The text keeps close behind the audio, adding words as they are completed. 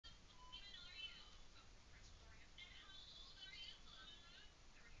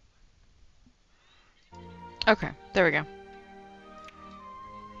Okay, there we go.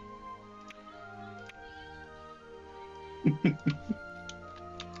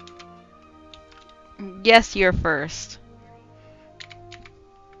 Yes, you're first.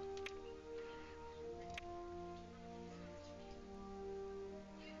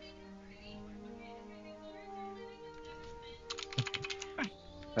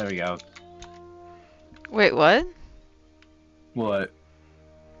 There we go. Wait, what? What?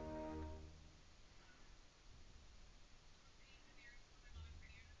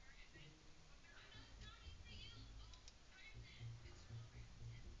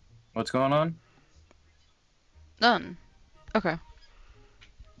 What's going on? None. Okay.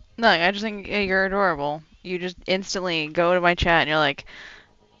 Nothing. I just think you're adorable. You just instantly go to my chat and you're like,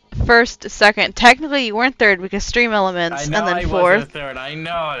 first, second. Technically, you weren't third because stream I elements, know and then I wasn't a fourth. third. I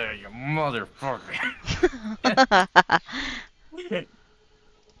know that, you motherfucker.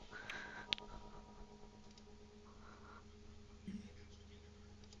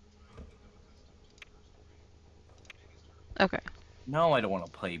 Okay. No, I don't want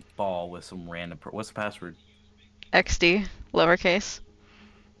to play ball with some random what's the password? XD, lowercase.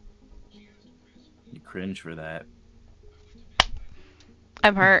 You cringe for that.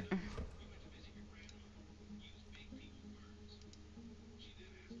 I'm hurt.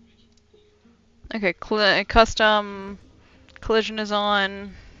 Okay, custom collision is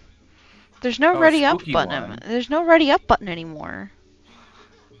on. There's no Oh, ready up spooky button. one. There's no ready up button anymore.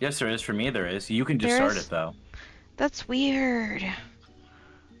 Yes, there is. For me, there is. You can just There start it is. though. That's weird.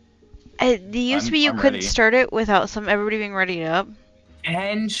 It used to be you I'm couldn't ready. start it without everybody being ready up.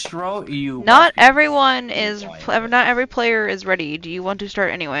 10 stroke. You Not watch me everyone is. blind it. Not every player is ready. Do you want to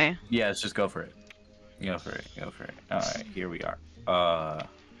start anyway? Yes, just go for it. Go for it. Go for it. All right, here we are.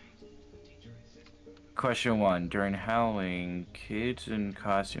 Question one: during Halloween, kids in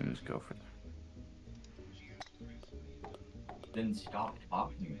costumes go for. Then stop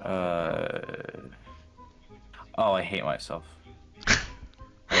talking about Oh, I hate myself.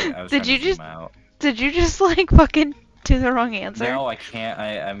 I was Did trying you to zoom just? out. Did you just like fucking do the wrong answer? No, I can't.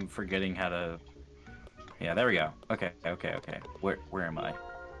 I'm forgetting how to. Yeah, there we go. Okay, okay, okay. Where am I?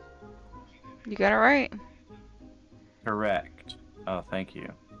 You got it right. Correct. Oh, thank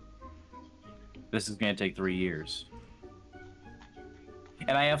you. This is gonna take 3 years.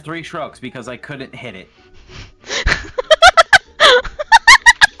 And I have 3 strokes because I couldn't hit it.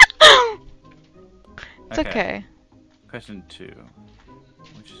 It's okay. Question 2.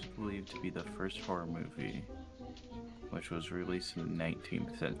 Which is believed to be the first horror movie which was released in the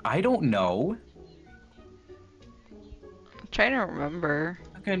 19th century. I don't know. I'm trying to remember.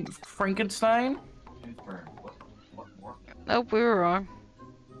 Fucking Frankenstein? what more? Nope, we were wrong.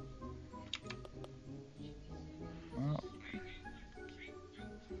 Oh.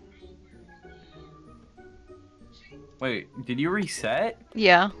 Wait, did you reset?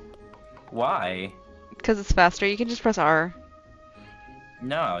 Yeah, Why? because it's faster. You can just press R.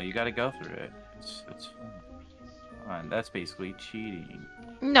 No, you gotta go through it. It's fun. That's basically cheating.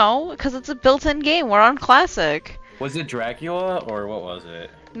 No, because it's a built-in game. We're on Classic. Was it Dracula or what was it?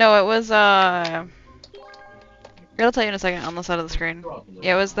 No, it was, I'll tell you in a second on the side of the screen.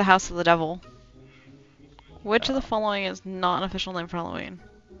 Yeah, it was the House of the Devil. Which of the following is not an official name for Halloween?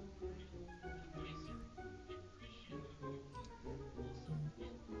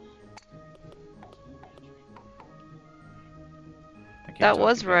 I can't That tell if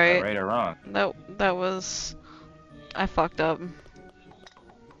was you got that right. right or wrong. That was... I fucked up.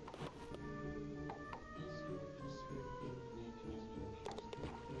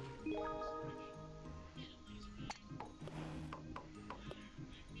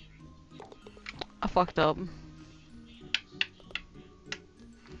 I fucked up.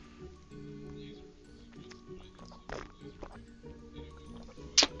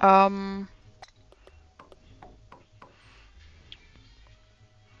 Um...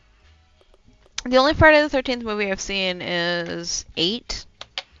 The only Friday the 13th movie I've seen is 8.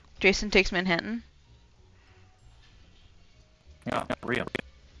 Jason Takes Manhattan. Yeah, real.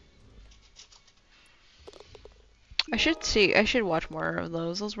 I should watch more of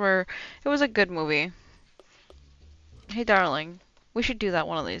those. It was a good movie. Hey darling, we should do that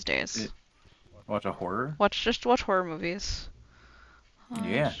one of these days. Watch a horror? Just watch horror movies.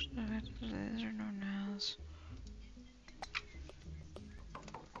 Yeah. These are known as...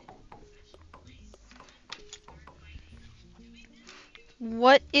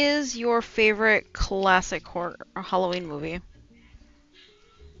 What is your favorite classic horror or Halloween movie?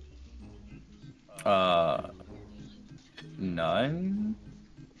 None?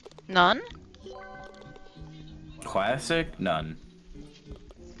 None? Classic? None.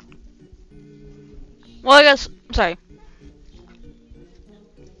 Well, I guess. Sorry.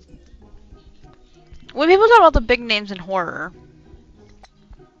 When people talk about the big names in horror,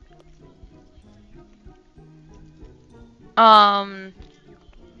 um,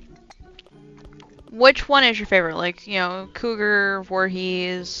 which one is your favorite? Like, you know, Cougar,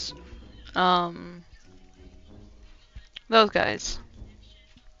 Voorhees, um, those guys.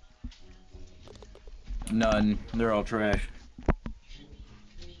 None. They're all trash.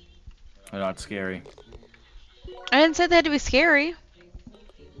 They're not scary. I didn't say they had to be scary.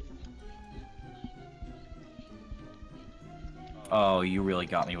 Oh, you really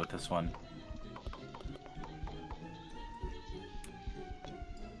got me with this one.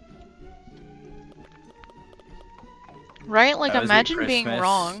 Right? Like, I always get imagine being Christmas.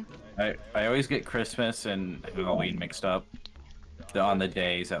 wrong. I always get Christmas and Halloween mixed up. On the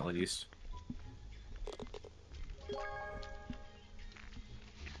days, at least.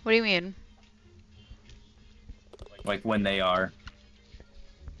 What do you mean? Like, when they are.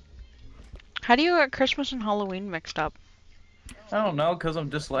 How do you get Christmas and Halloween mixed up? I don't know, because I'm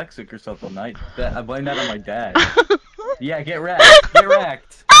dyslexic or something. I blame that on my dad. Yeah, get wrecked. Get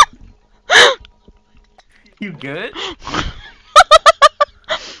wrecked. You good?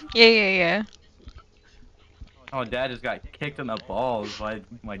 Yeah. Oh, Dad just got kicked in the balls by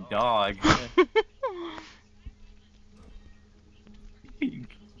my dog.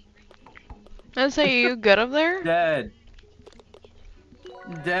 Let's say, you good up there?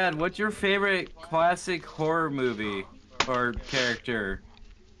 Dad, what's your favorite classic horror movie or character?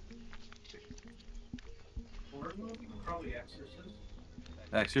 Horror movie? Probably Exorcist.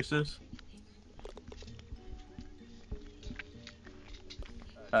 Exorcist?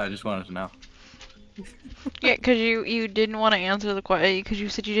 I just wanted to know. Yeah, because you didn't want to answer the question, because you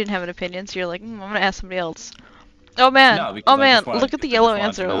said you didn't have an opinion, so you're like, I'm gonna ask somebody else. Oh man, No, because oh I man, just wanted- look at the I just yellow wanted to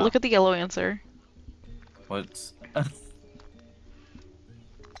answer, know. look at the yellow answer. What's...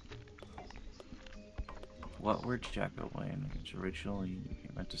 What were jack-o'-lanterns originally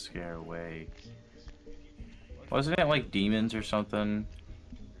meant to scare away? Wasn't it like demons or something?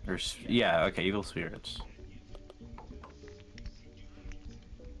 Or yeah, okay, evil spirits.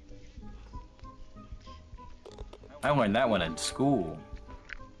 I learned that one in school.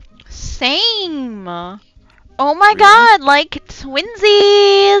 Same! Oh my Really? god, like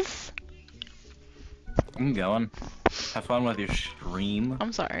twinsies! I'm going. Have fun with your stream.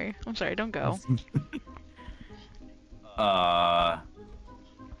 I'm sorry, don't go. I'm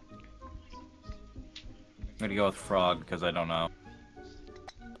gonna go with frog because I don't know.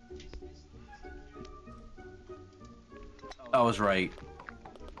 I was right.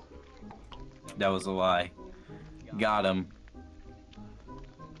 That was a lie. Got him.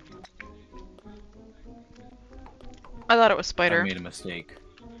 I thought it was I spider. made a mistake.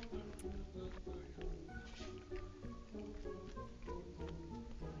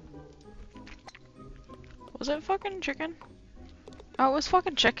 Was it fucking chicken? Oh, it was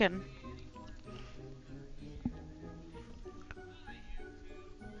fucking chicken.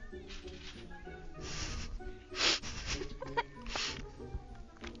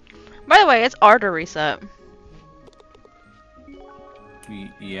 By the way, it's R to reset.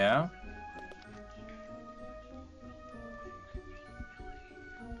 Yeah?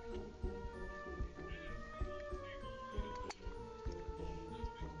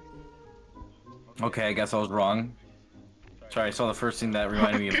 Okay, I guess I was wrong. Sorry, I saw the first thing that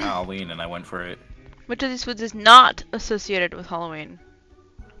reminded me of Halloween and I went for it. Which of these foods is not associated with Halloween?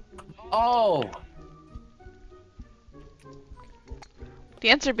 Oh! The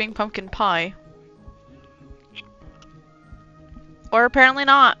answer being pumpkin pie. Or apparently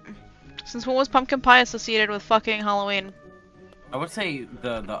not. Since when was pumpkin pie associated with fucking Halloween? I would say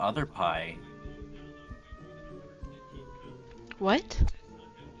the other pie. What?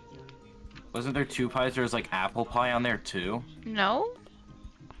 Wasn't there two pies? There was like apple pie on there too. No?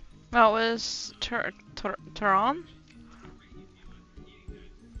 That was Tehran?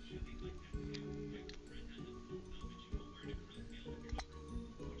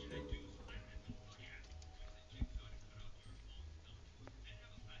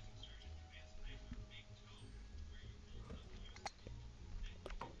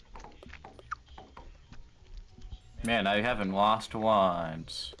 Man, I haven't lost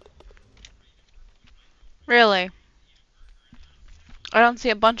once. Really? I don't see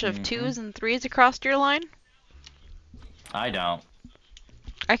a bunch of 2s and 3s across your line. I don't.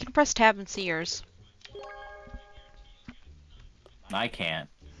 I can press tab and see yours. I can't.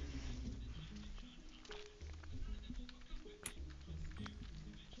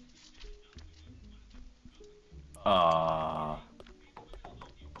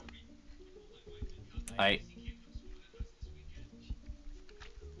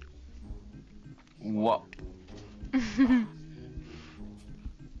 What?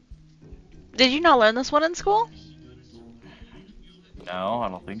 Did you not learn this one in school? No, I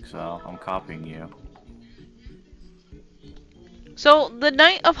don't think so. I'm copying you. So, the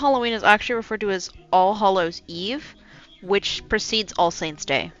night of Halloween is actually referred to as All Hallows Eve, which precedes All Saints'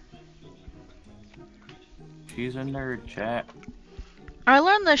 Day. She's a nerd, chat. I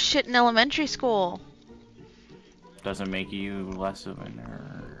learned this shit in elementary school. Doesn't make you less of a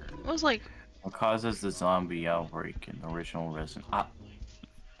nerd. It was like... What causes the zombie outbreak in the original Resident?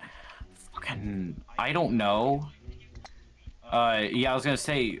 Fucking... I don't know. Yeah, I was gonna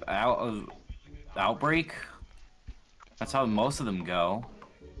say, outbreak? That's how most of them go.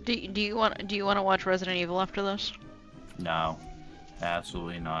 Do you want to watch Resident Evil after this? No.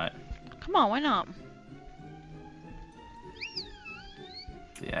 Absolutely not. Come on, why not?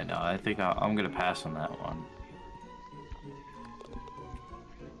 Yeah, no, I think I'm gonna pass on that one.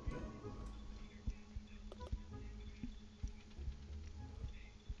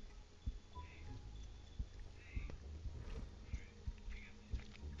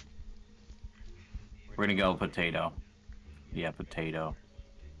 We're gonna go potato. Yeah, potato.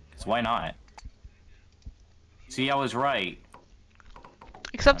 'Cause why not? See, I was right.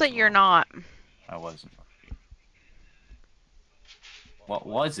 Except that you're not. I wasn't right. What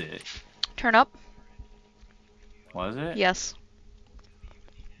was it? Turn up? Was it? Yes.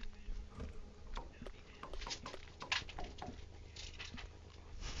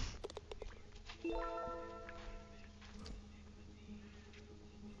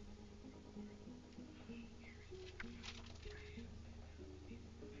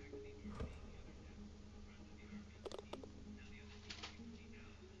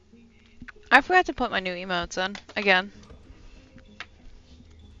 I forgot to put my new emotes in, again.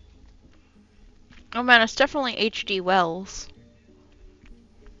 Oh man, it's definitely HD Wells.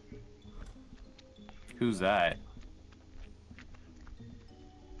 Who's that?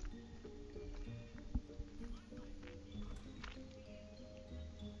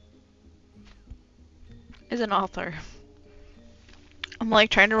 Is an author. I'm like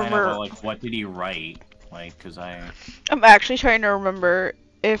trying to I know, remember. but, like, what did he write? Like, 'cause I'm actually trying to remember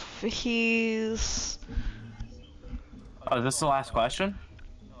if he's... Oh, is this the last question?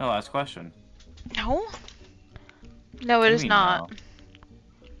 No, last question. No? No, What it do is you mean, not. no?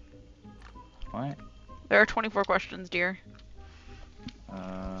 What? There are 24 questions, dear.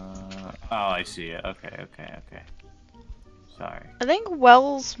 Oh, I see it. Okay. Sorry. I think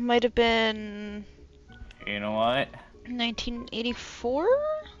Wells might have been... You know what? 1984?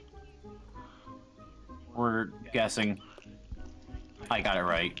 We're guessing. I got it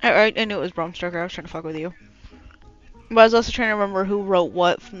right. I knew it was Bram Stoker, I was trying to fuck with you. But I was also trying to remember who wrote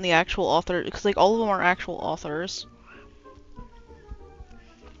what from the actual author, because like all of them are actual authors.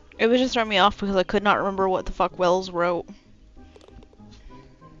 It was just throwing me off because I could not remember what the fuck Wells wrote.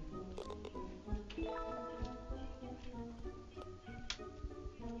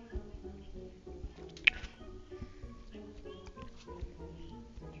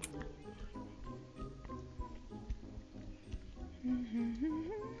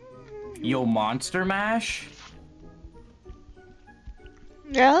 Yo, Monster Mash?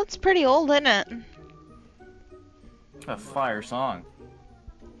 Yeah, that's pretty old, isn't it? A fire song.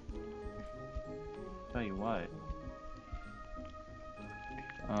 Tell you what.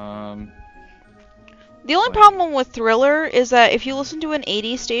 The only Wait. problem with Thriller is that if you listen to an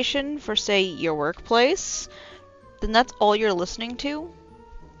 80s station for, say, your workplace, then that's all you're listening to.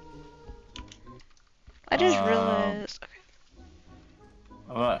 I just realized...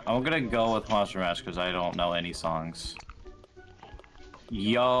 I'm gonna go with Monster Mash because I don't know any songs.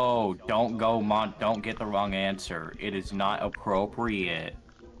 Yo, don't get the wrong answer. It is not appropriate.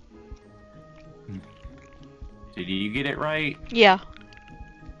 Did you get it right? Yeah,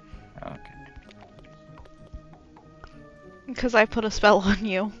 Okay. because I put a spell on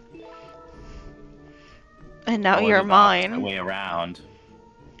you. And now Or you're the opposite mine. way around.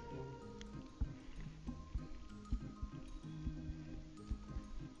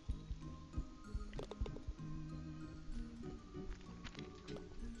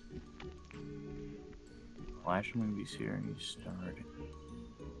 Flash movie series started.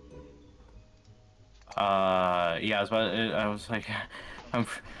 Yeah, I was like, I'm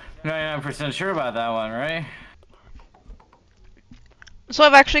 99% sure about that one, right? So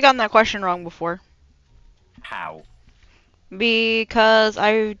I've actually gotten that question wrong before. How? Because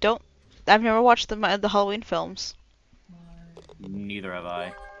I've never watched the Halloween films. Neither have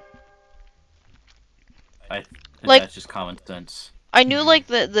I. Like- That's just common sense. I knew like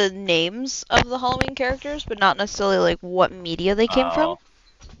the names of the Halloween characters, but not necessarily like what media they came from. Oh.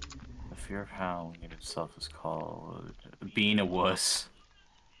 The fear of Halloween itself is called being a wuss.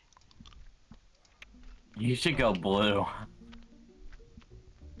 You should go blue.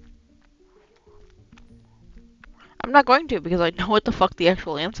 I'm not going to because I know what the fuck the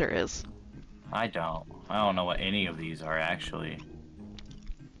actual answer is. I don't know what any of these are actually.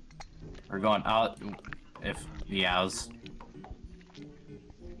 We're going out. If yeah, I was.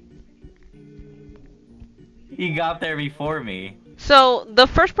 You got there before me. So the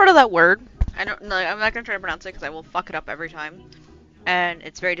first part of that word, I don't no, I'm not gonna try to pronounce it because I will fuck it up every time, and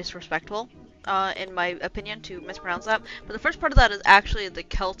it's very disrespectful, in my opinion, to mispronounce that. But the first part of that is actually the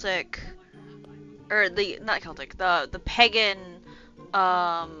Celtic, or the not Celtic, the pagan,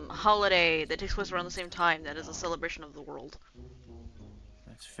 holiday that takes place around the same time that is a celebration of the world.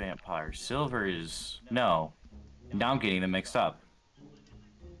 That's vampire. Silver is no. Now I'm getting them mixed up.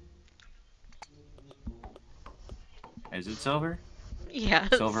 Is it silver? Yes.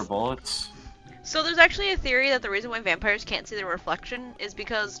 Silver bullets? So there's actually a theory that the reason why vampires can't see their reflection is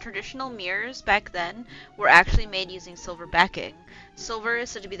because traditional mirrors back then were actually made using silver backing. Silver is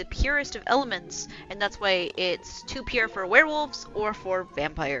said to be the purest of elements, and that's why it's too pure for werewolves or for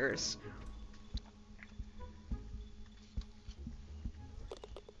vampires.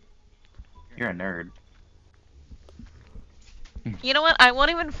 You're a nerd. You know what? I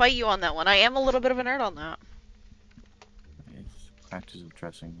won't even fight you on that one. I am a little bit of a nerd on that. It's practice of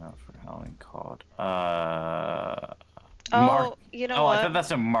dressing up for Halloween called. Oh, you know Oh, what? I thought that's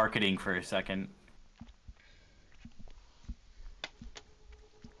a marketing for a second.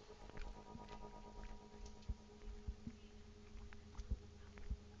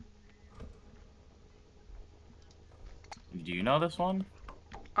 Do you know this one?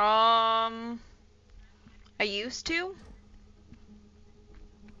 I used to.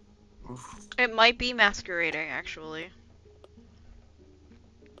 Oof. It might be masquerading, actually.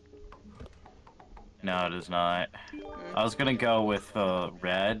 No, it is not. Mm. I was gonna go with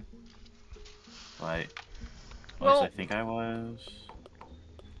red, but at least Well, I think I was.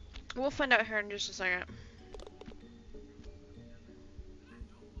 we'll find out here in just a second.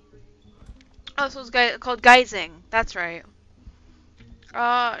 Oh, so it's called guising. That's right.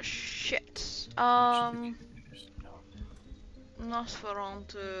 Shit.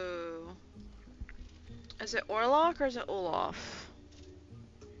 Nosferatu. Is it Orlok or is it Olaf?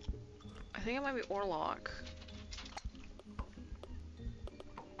 I think it might be Orlok.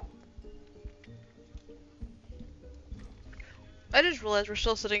 I just realized we're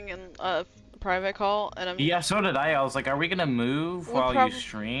still sitting in a private call, and I'm. Yeah, so did I. I was like, are we gonna move while you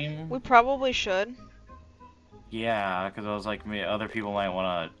stream? We probably should. Yeah, because I was like, other people might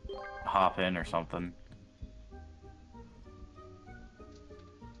want to hop in or something.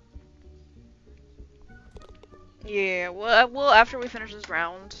 Yeah, well, after we finish this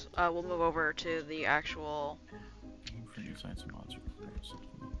round, we'll move over to the actual.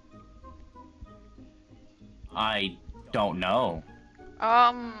 I don't know.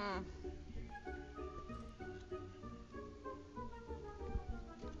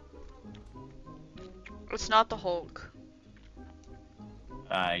 It's not the Hulk.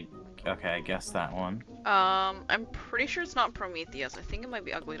 Okay, I guess that one. I'm pretty sure it's not Prometheus. I think it might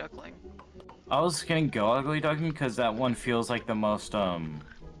be Ugly Duckling. I was gonna go Ugly Duckling because that one feels like the most,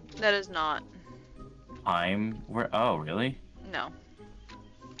 That is not. Oh, really? No.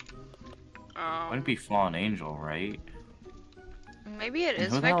 Wouldn't be Fallen Angel, right? Maybe it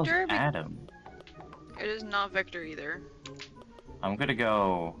is Who the hell's Victor? Adam? It is not Victor either. I'm gonna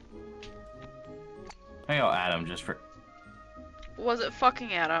go Adam just for... Was it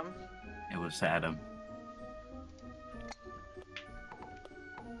fucking Adam? It was Adam.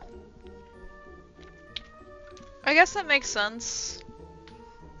 I guess that makes sense.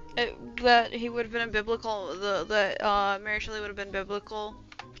 That he would have been a biblical, that Mary Shelley would have been biblical,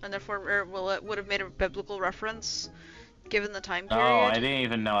 and therefore it would have made a biblical reference, given the time period. Oh, I didn't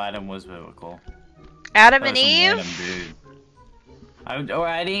even know Adam was biblical. Adam That and was some random Eve? dude.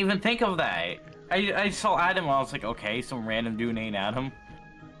 I didn't even think of that. I saw Adam and I was like, okay, some random dude named Adam.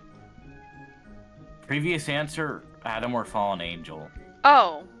 Previous answer, Adam or Fallen Angel.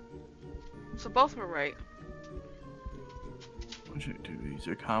 Oh. So both were right. Which activities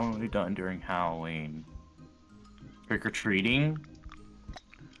are commonly done during Halloween? Trick-or-treating?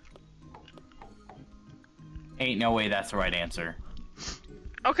 Ain't no way that's the right answer.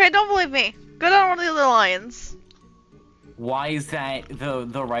 Okay, don't believe me. Go down one of the other lines. Why is that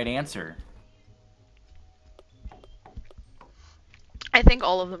the right answer? I think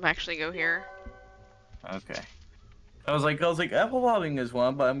all of them actually go here. Okay. I was like, apple bobbing is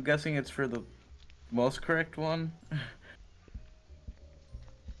one, but I'm guessing it's for the most correct one.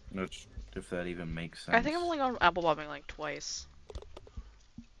 Which, if that even makes I think I've sense. only gone apple bobbing like twice.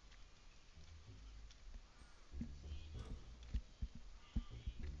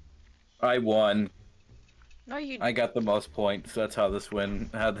 I won. No, you. I got the most points. That's how this win.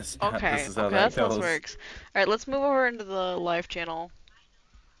 How this. This Okay, is how okay, that that's how this goes. works. Alright, let's move over into the live channel.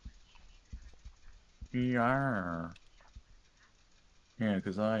 Yeah. Yeah,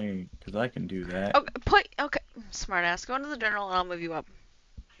 cause I can do that. Okay, okay, smartass. Go into the general and I'll move you up.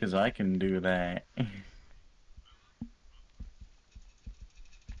 Cause I can do that.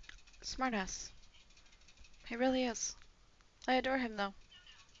 Smartass. He really is. I adore him though.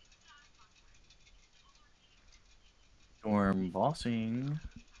 Storm bossing.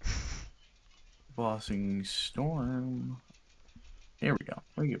 Bossing storm. Here we go.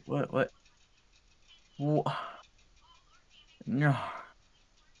 What? No.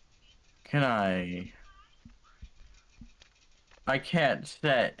 Can I? I can't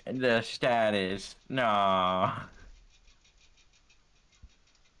set the status. No.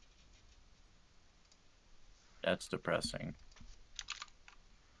 That's depressing.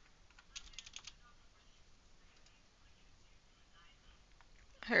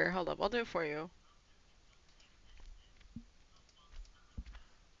 Here, hold up, I'll do it for you.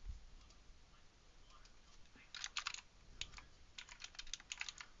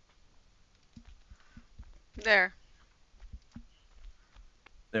 There.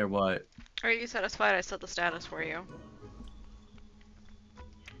 There what? Are you satisfied? I set the status for you.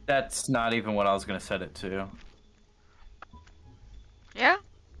 That's not even what I was gonna set it to. Yeah?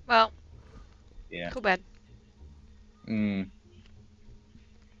 Well, Yeah. too bad. Mm.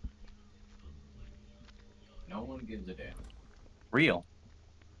 No one gives a damn. Real.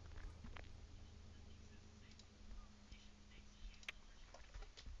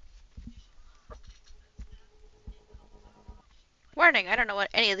 Warning, I don't know what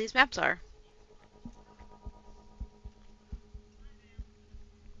any of these maps are.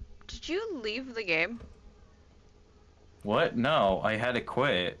 Did you leave the game? What? No, I had to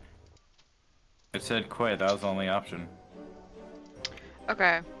quit. It said quit. That was the only option.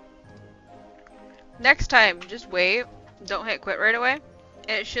 Okay. Next time, just wait. Don't hit quit right away.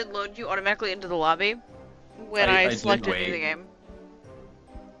 And it should load you automatically into the lobby when I I did select a new wait. game.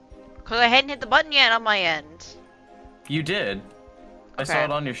 Because I hadn't hit the button yet on my end. You did. I saw Okay.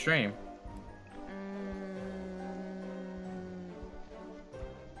 it on your stream.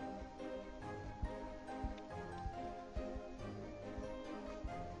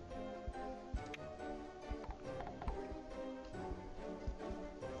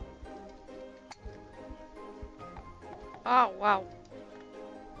 Oh, wow.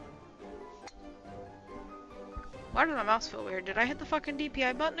 Why did my mouse feel weird? Did I hit the fucking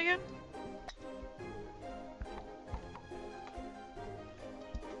DPI button again?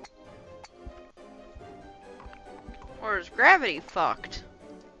 Or is gravity fucked?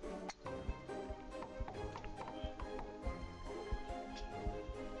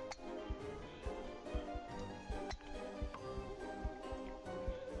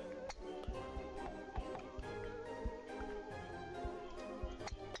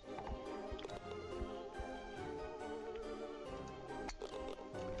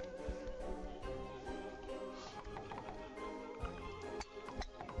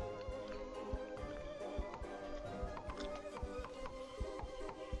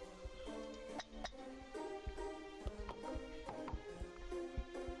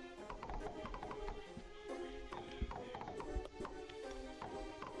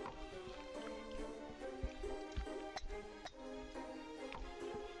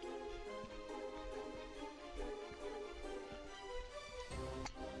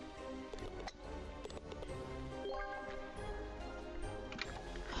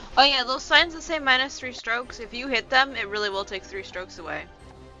 Oh yeah, those signs that say -3 strokes, if you hit them, it really will take 3 strokes away.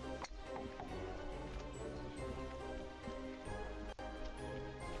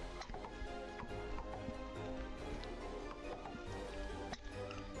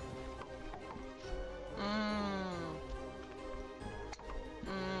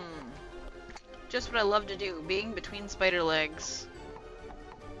 Just what I love to do, being between spider legs.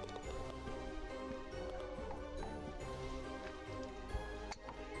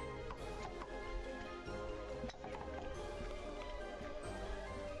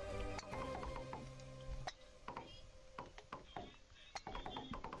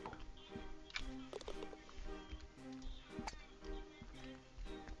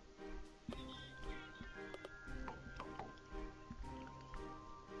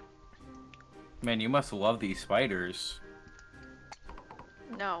 Man, you must love these spiders.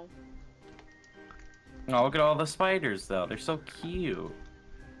 No. Oh, look at all the spiders, though. They're so cute.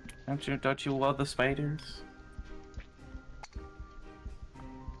 Don't you love the spiders?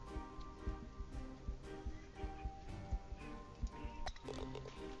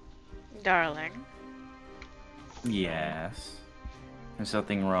 Darling. Yes. There's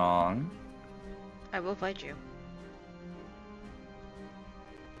something wrong. I will fight you.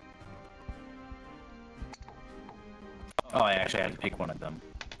 Oh, I actually had to pick one of them.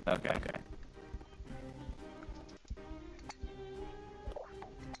 Okay.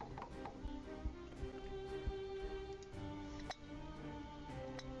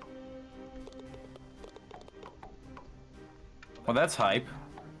 Well, that's hype.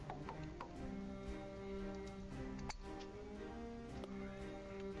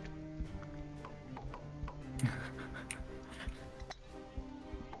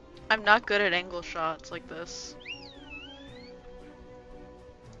 I'm not good at angle shots like this.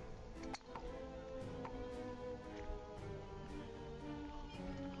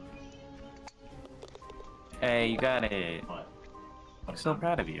 Hey, you got it. What? I'm so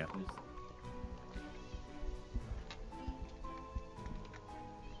proud of you.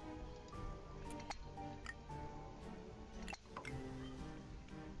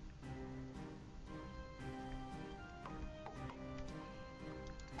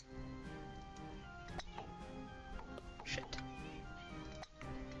 Shit.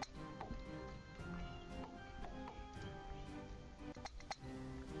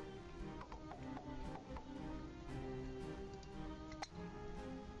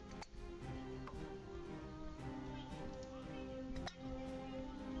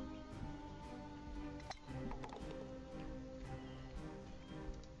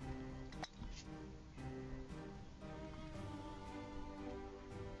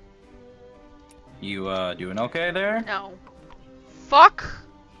 You, doing okay there? No. Fuck!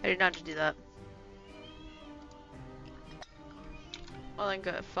 I did not just do that. Well then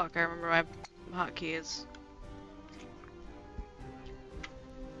good. Fuck, I remember my hotkeys.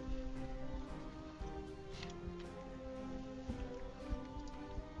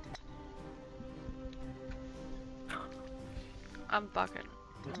 I'm fucking.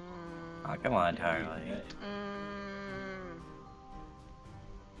 Oh, come on, Harley.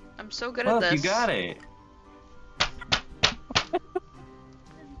 I'm so good at Look, this. you got it.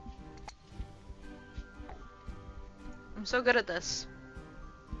 I'm so good at this.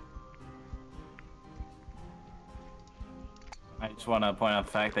 I just want to point out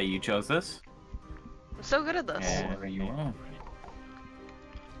the fact that you chose this. I'm so good at this. Yeah, you are.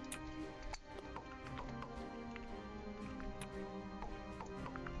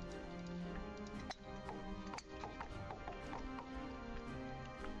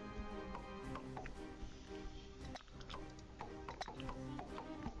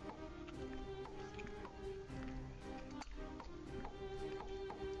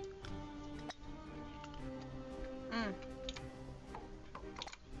 Mm.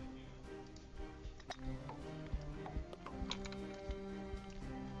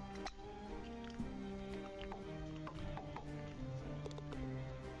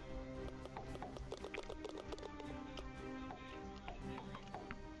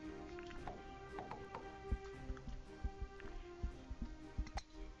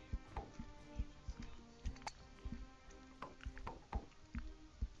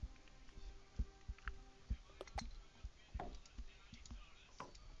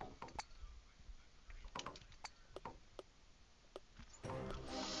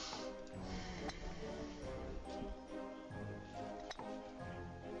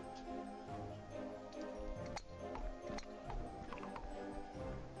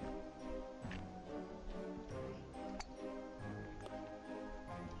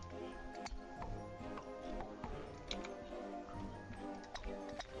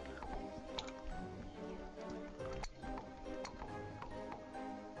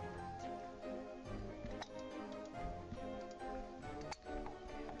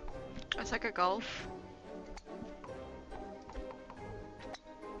 It's like a golf.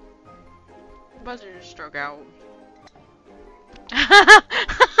 Buzzer just stroke out.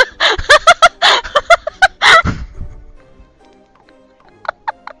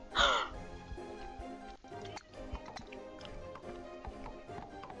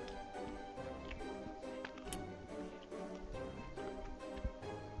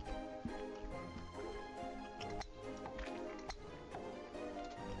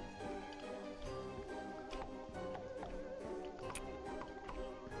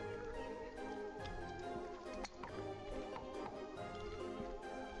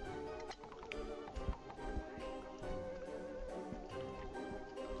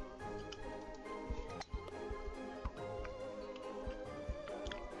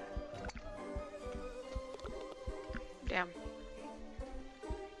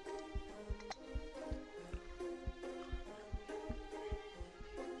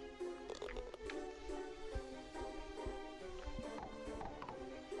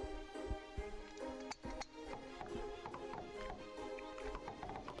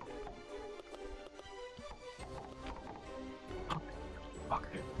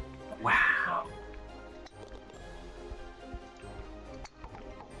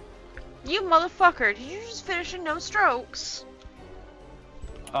 You motherfucker, did you just finish in no strokes?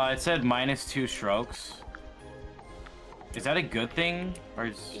 It said -2 strokes. Is that a good thing? Or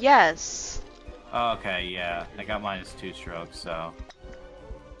is... Yes. Oh, okay, yeah. I got -2 strokes, so...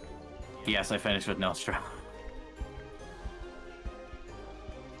 Yes, I finished with no stroke.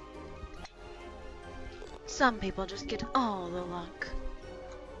 Some people just get all the luck.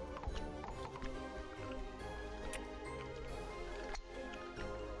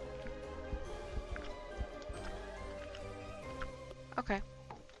 Okay.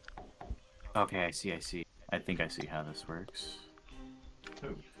 Okay, I see, I see. I think I see how this works. Who?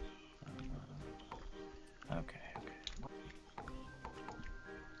 Okay, okay.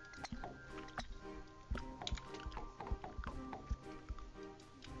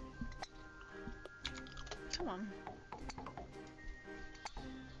 Come on.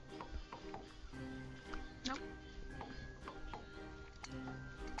 Nope.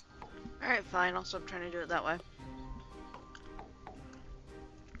 Alright, fine. I'll stop trying to do it that way.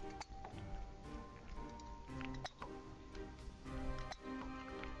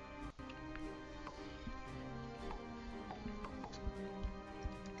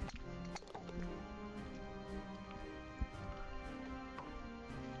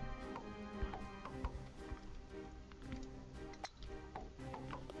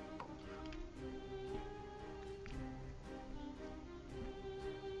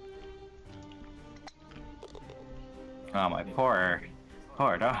 Oh, my poor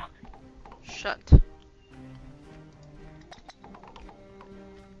dog. Shut.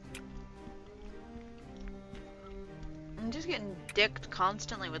 I'm just getting dicked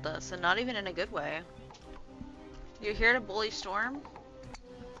constantly with this, and not even in a good way. You're here to bully Storm?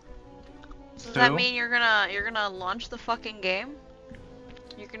 Does that mean you're gonna launch the fucking game?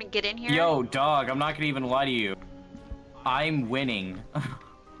 You're gonna get in here? Yo, dog, I'm not gonna even lie to you. I'm winning.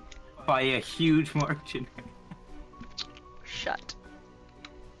 By a huge margin. Shut.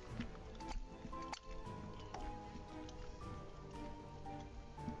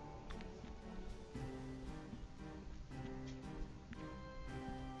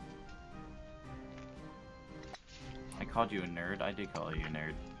 I called you a nerd. I did call you a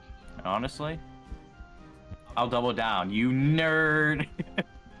nerd. And honestly, I'll double down. You nerd.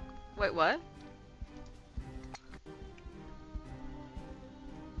 Wait, what?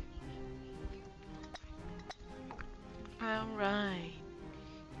 Alright.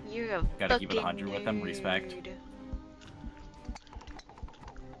 You're a Gotta keep it fucking 100 with them. Respect. nerd.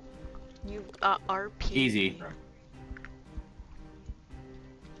 You RP. Easy.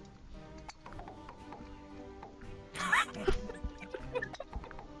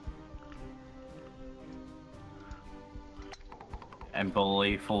 And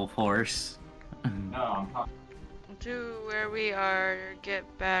bully full force. No, I'm talking. To where we are, get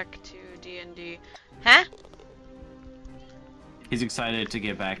back to D&D. Huh? He's excited to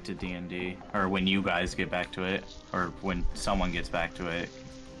get back to D&D, or when you guys get back to it, or when someone gets back to it.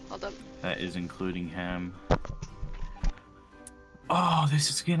 Hold up. That is including him. Oh, this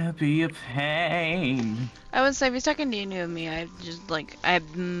is gonna be a pain. I would say if he's talking D&D with me, I just like I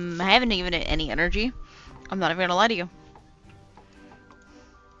haven't given it any energy. I'm not even gonna lie to you.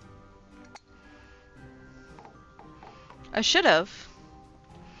 I should have,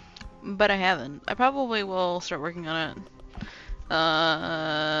 but I haven't. I probably will start working on it.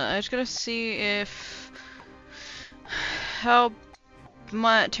 I just gotta see if how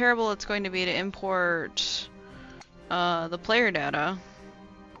terrible it's going to be to import the player data.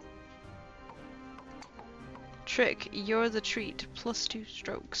 Trick, you're the treat. +2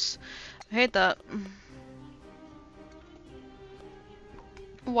 strokes. I hate that.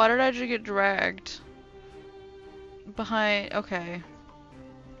 Why did I just get dragged? Behind, okay.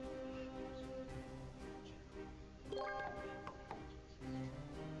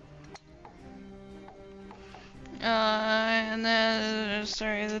 And then,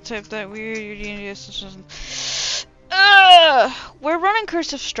 sorry, the type that weird, your D&D assistant. We're running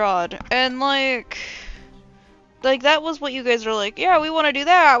Curse of Strahd, and like that was what you guys are like, yeah, we want to do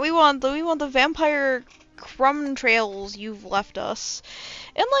that, we want the vampire crumb trails you've left us.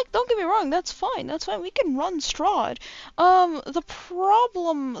 And like, don't get me wrong, that's fine, we can run Strahd. The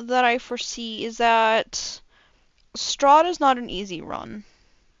problem that I foresee is that Strahd is not an easy run.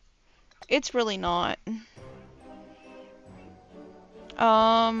 It's really not.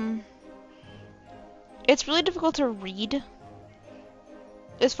 It's really difficult to read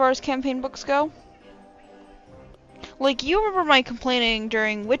as far as campaign books go. Like, you remember my complaining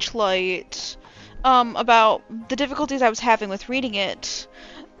during Witchlight about the difficulties I was having with reading it.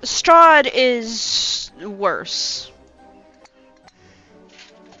 Strahd is worse.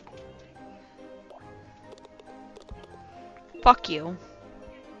 Fuck you.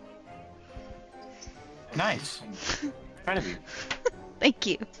 Nice. Try to be. Thank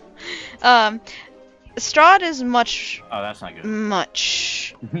you. Um, Strahd is much, Oh, that's not good.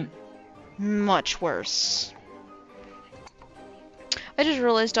 much worse. I just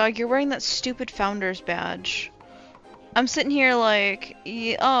realized, dog, you're wearing that stupid founder's badge. I'm sitting here like,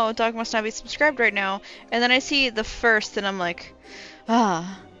 oh, dog must not be subscribed right now. And then I see the first, and I'm like,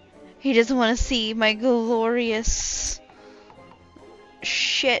 ah, he doesn't want to see my glorious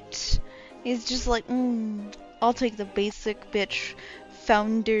shit. He's just like, I'll take the basic bitch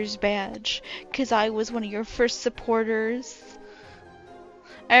founder's badge, 'cause I was one of your first supporters.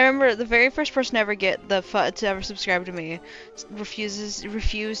 I remember the very first person to ever get to ever subscribe to me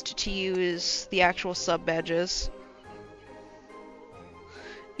refused to use the actual sub badges.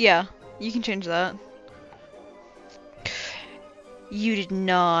 Yeah, you can change that. You did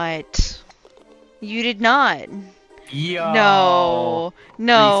not. You did not. Yo. No.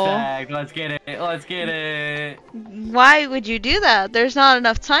 No. Respect. Let's get it. Let's get it. Why would you do that? There's not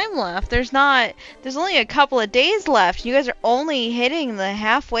enough time left. There's only a couple of days left. You guys are only hitting the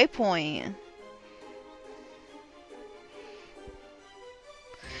halfway point.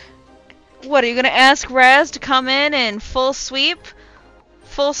 What, are you gonna ask Raz to come in and full sweep?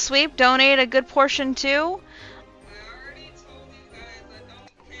 Full sweep, donate a good portion too?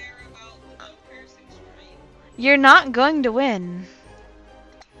 You're not going to win.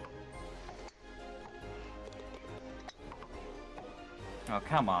 Oh,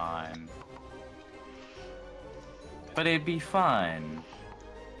 come on. But it'd be fun.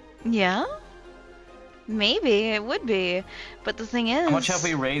 Yeah? Maybe, it would be. But the thing is... How much have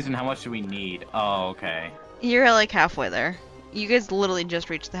we raised and how much do we need? Oh, okay. You're like halfway there. You guys literally just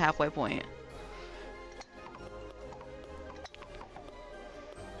reached the halfway point.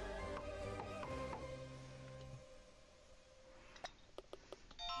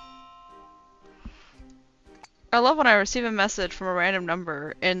 I love when I receive a message from a random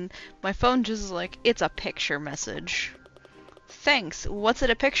number and my phone just is like, it's a picture message. Thanks. What's it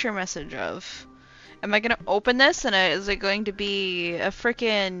a picture message of? Am I gonna open this and is it going to be a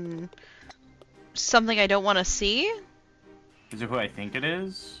frickin' something I don't want to see? Is it who I think it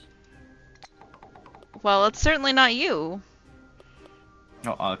is? Well, it's certainly not you.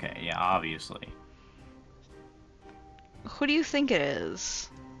 Oh, okay. Yeah, obviously. Who do you think it is?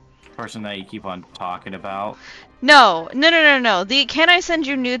 Person that you keep on talking about. No. The Can I Send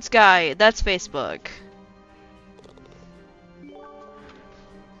You Nudes guy, that's Facebook.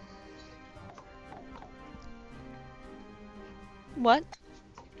 What?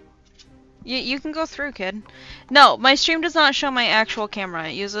 You can go through, kid. No, my stream does not show my actual camera.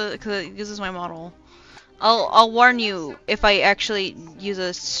 It uses my model. I'll warn you if I actually use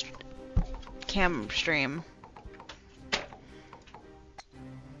a cam stream.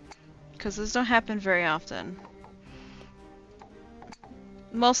 Because this don't happen very often.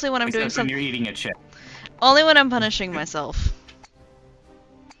 Mostly when I'm doing Except when something. you're eating a chip. Only when I'm punishing myself.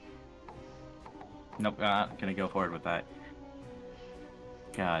 Nope, not gonna go forward with that.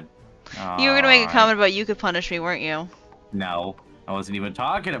 God. You were gonna make a Alright. comment about you could punish me, weren't you? No, I wasn't even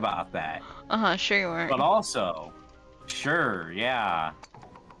talking about that. Uh-huh, sure you weren't. But also, sure, yeah.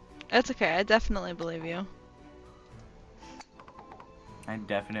 That's okay, I definitely believe you. I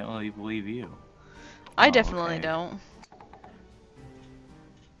definitely believe you. I Oh, definitely okay. don't.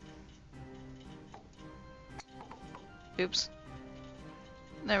 Oops.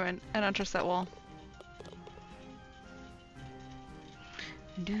 Never mind, I don't trust that wall.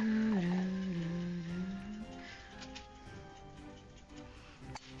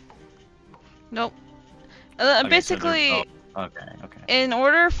 Nope. Okay, Basically, so okay. in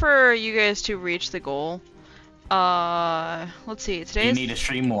order for you guys to reach the goal, let's see, today You is... need to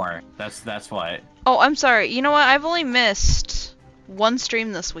stream more. That's what. Oh, I'm sorry. You know what? I've only missed one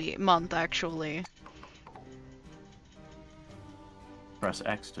stream this month, actually. Press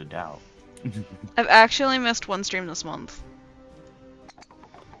X to doubt. I've actually missed one stream this month.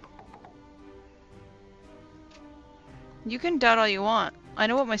 You can doubt all you want. I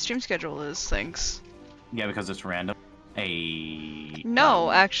know what my stream schedule is, thanks. Yeah, because it's random. No,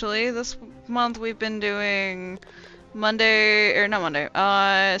 actually, this month we've been doing Sunday,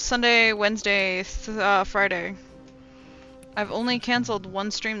 Wednesday, Friday. I've only canceled one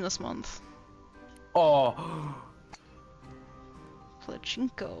stream this month. Oh.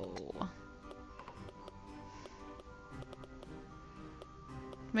 Pachinko.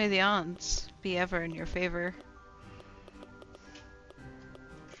 May the odds be ever in your favor.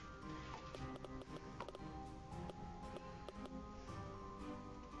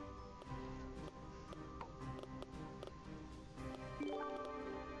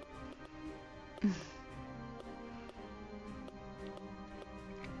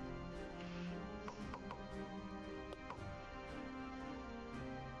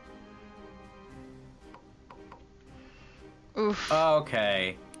 Oof.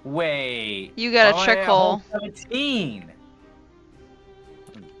 Okay. Wait. You got a Why am I at trickle. hole 17?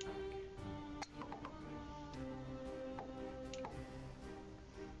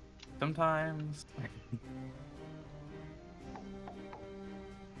 Sometimes.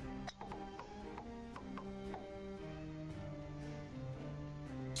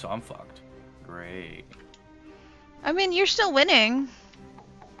 So I'm fucked. Great. I mean, you're still winning.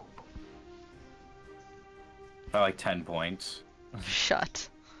 By like 10 points. Shut.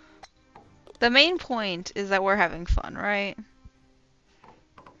 The main point is that we're having fun, right?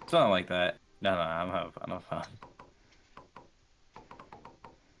 Something like that. No, I'm having fun. I'm fun.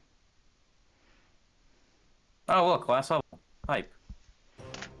 Oh, look, last level. Hype.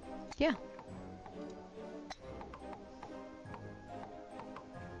 Yeah.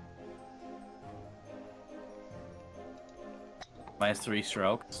 Minus 3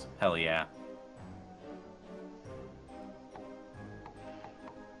 strokes? Hell yeah.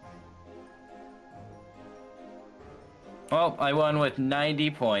 Well, I won with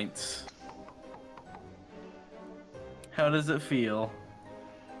 90 points. How does it feel?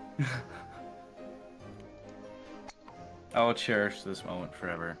 I will cherish this moment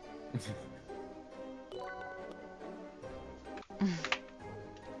forever.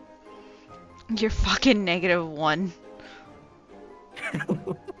 You're fucking -1.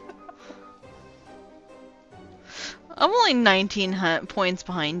 I'm only 19 points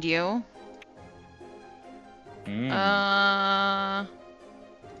behind you. Mm.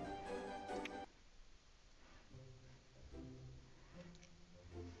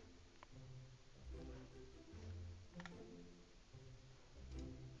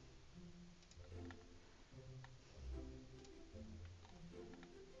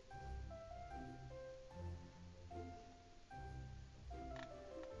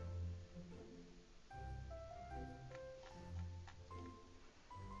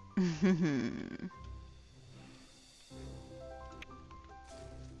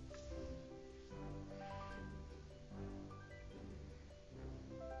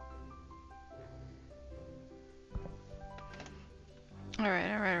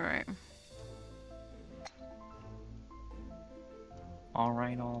 Alright, alright, alright.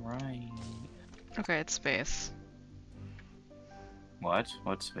 Alright, alright. Okay, it's space. What?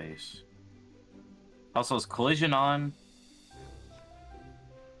 What space? Also, is collision on?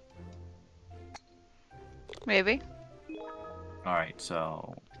 Maybe. Alright,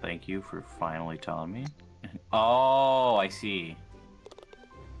 so thank you for finally telling me. Oh, I see.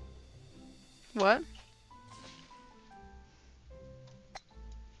 What?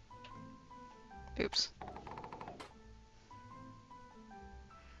 Oops.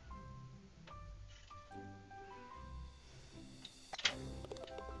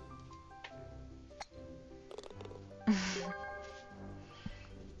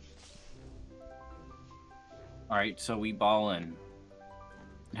 Alright, so we ballin'.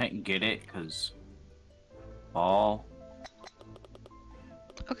 I didn't get it, because... Ball?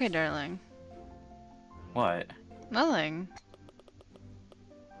 Okay, darling. What? Nothing.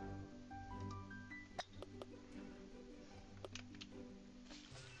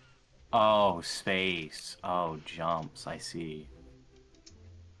 Oh, space. Oh, jumps, I see.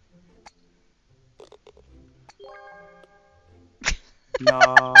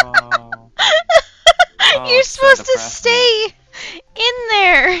 No. Oh, You're it's so supposed to depressing. stay in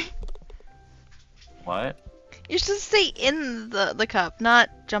there. What? You're supposed to stay in the cup, not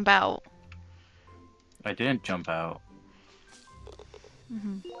jump out. I didn't jump out.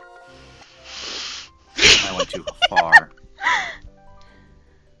 I went too far.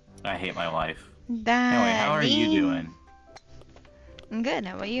 I hate my life. Anyway, how are you doing? I'm good.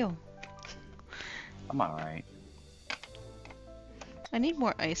 How about you? I'm alright. I need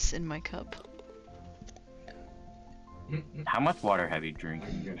more ice in my cup. How much water have you drank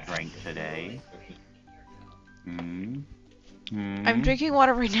today? I'm drinking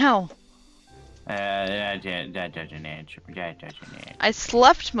water right now. That doesn't answer. That doesn't answer. I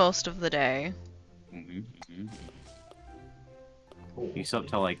slept most of the day. You slept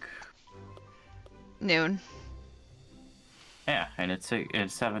till like Noon. yeah, and it's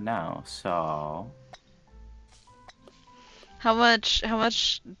 7 now. So How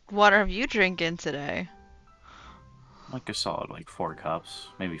much water have you drinking today? like a solid like 4 cups,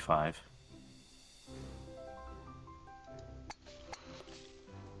 maybe 5.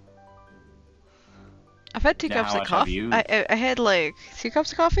 I've had two Yeah, cups how of much have coffee. you? I had like 2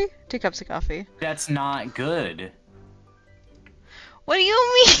 cups of coffee? 2 cups of coffee. That's not good. What do you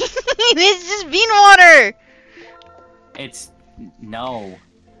mean? It's just bean water! It's no.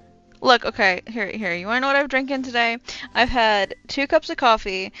 Look, okay, here. You wanna know what I've drinking today? I've had 2 cups of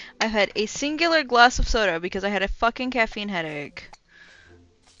coffee. I've had a singular glass of soda because I had a fucking caffeine headache.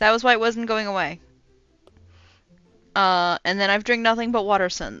 That was why it wasn't going away. And then I've drank nothing but water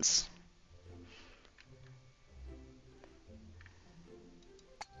since.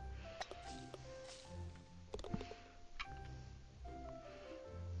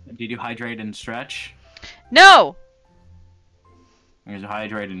 Did you hydrate and stretch? No! Here's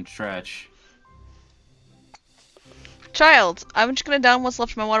hydrate and stretch. Child, I'm just gonna down what's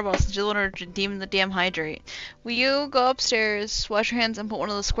left of my water bottle since you want to redeem the damn hydrate. Will you go upstairs, wash your hands, and put one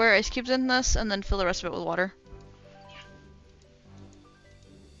of the square ice cubes in this, and then fill the rest of it with water?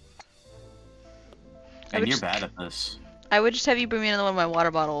 And you're bad at this. I would just have you bring me another one of my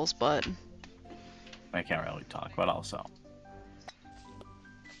water bottles, but... I can't really talk, but also.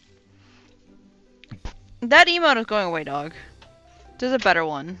 That emote is going away, dog. There's a better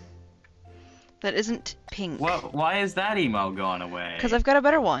one. That isn't pink. What? Why is that emo going away? Because I've got a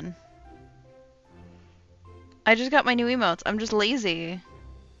better one. I just got my new emotes. I'm just lazy.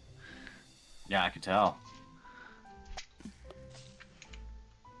 Yeah, I could tell.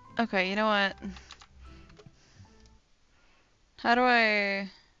 Okay, you know what? How do I...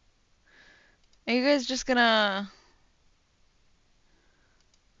 Are you guys just gonna...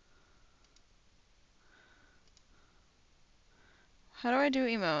 How do I do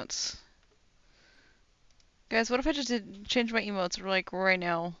emotes? Guys, what if I just did change my emotes like right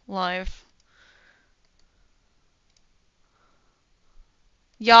now, live?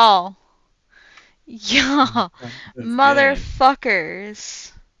 Y'all. Y'all. That's good.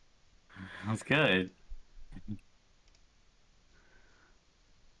 Motherfuckers. That's good.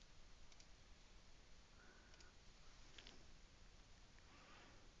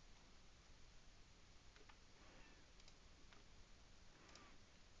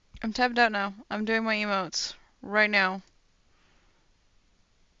 I'm tabbed out now. I'm doing my emotes. Right now.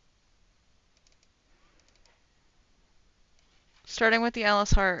 Starting with the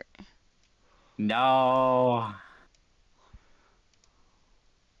Alice heart. No.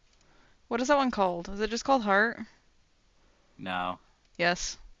 What is that one called? Is it just called heart? No.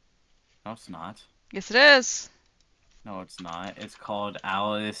 Yes. No, it's not. Yes, it is. No, it's not. It's called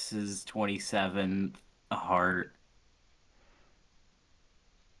Alice's 27th Heart.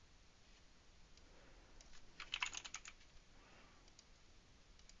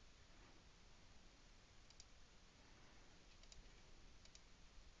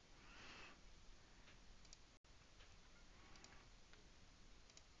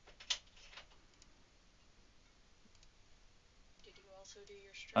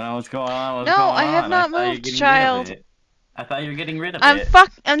 I don't know what's going on. What's No, going I have on? not I thought you were moved, getting child. rid of it. I thought you were getting rid of I'm it.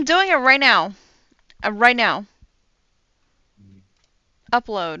 I'm doing it right now. Right now.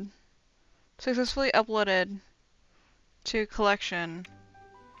 Upload. Successfully uploaded to collection.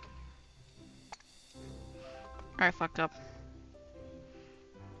 Alright, fucked up.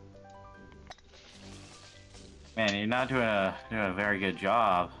 Man, you're not doing a very good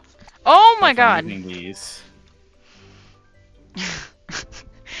job. Oh my of god. removing these.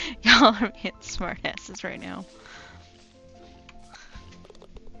 Y'all are being smartasses right now.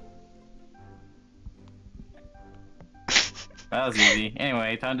 That was easy.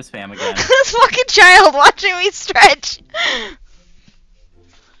 Anyway, time to spam again. This fucking child watching me stretch.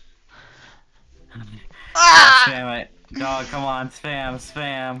 Ah! Spam it. Dog, come on, spam,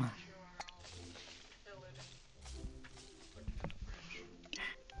 spam.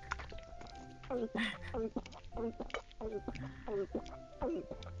 I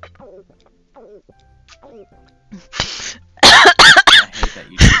hate that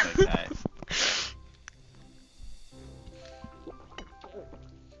you do like that.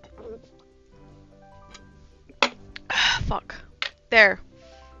 Fuck. There.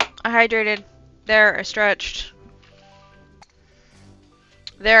 I hydrated. There, I stretched.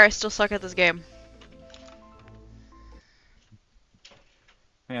 There, I still suck at this game.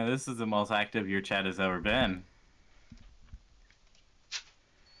 Yeah, this is the most active your chat has ever been.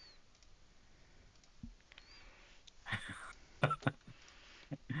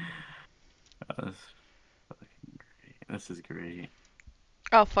 That was fucking great. This is great.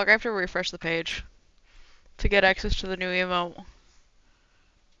 Oh fuck, I have to refresh the page to get access to the new emote.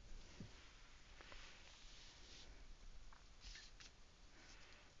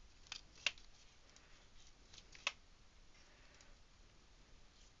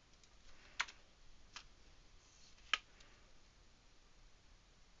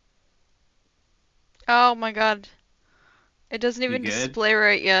 Oh my god. It doesn't You even good? display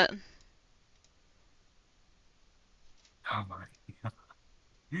right yet. Oh my god.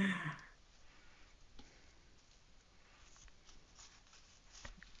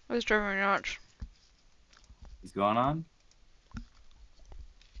 What's driving me nuts? What's going on?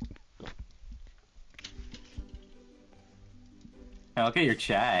 Hey, look at your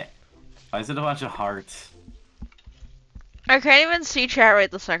chat. Why is it a bunch of hearts? I can't even see chat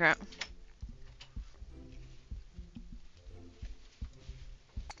right this second.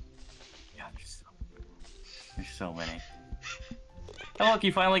 Yeah, there's so many. Oh look,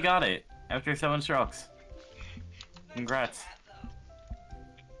 you finally got it after 7 strokes. Congrats.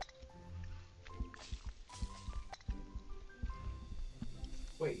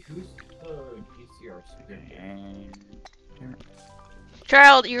 Wait, who's the PCR student? And...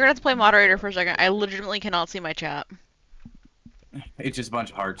 Child, you're gonna have to play moderator for a second. I legitimately cannot see my chat. It's just a bunch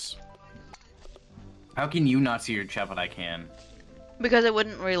of hearts. How can you not see your chat, but I can? Because it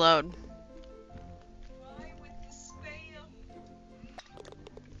wouldn't reload.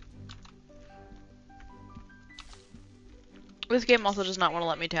 This game also does not want to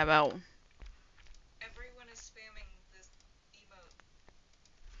let me tab out. Everyone is spamming this emote.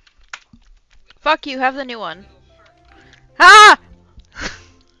 Fuck you, have the new one. Little heart. Ah!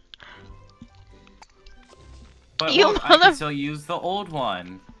 But You look, I mother- can still use the old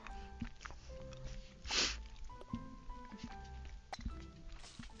one.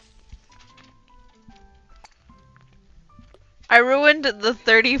 I ruined the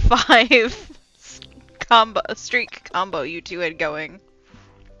 35 streak combo you two had going.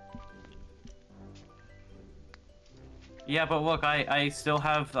 Yeah, but look, I still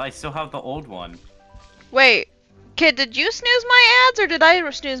have the old one. Wait, kid, did you snooze my ads or did I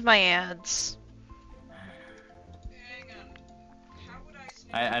snooze my ads? Hang on. How would I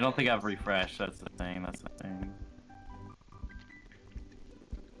snooze I don't think yours? I've refreshed. That's the thing. That's the thing.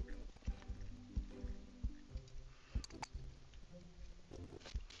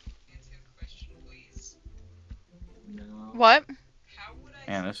 Answer the question, please. No. What? How would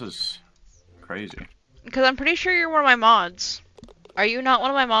I Man, this snooze is your ads? crazy. Because I'm pretty sure you're one of my mods. Are you not one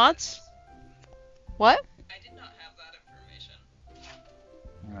of my mods? What? I did not have that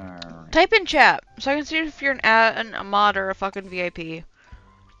information. Alright. Type in chat so I can see if you're a mod or a fucking VIP. I have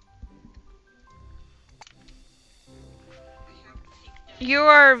picked up. You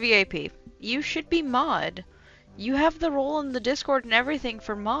are a VIP. You should be mod. You have the role in the Discord and everything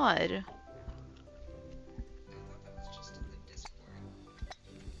for mod. I thought that was just in the Discord.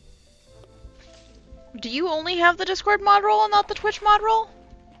 Do you only have the Discord mod role and not the Twitch mod role? What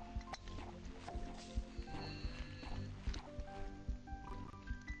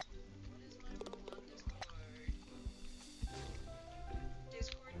is my role on Discord?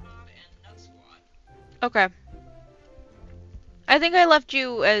 Discord mod and Nut Squad. Okay. I think I left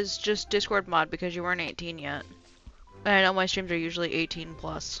you as just Discord mod because you weren't 18 yet. And I know my streams are usually 18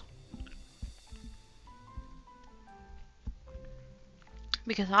 plus.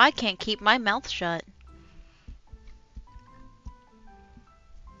 Because I can't keep my mouth shut.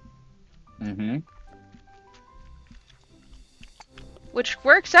 Mm-hmm. Which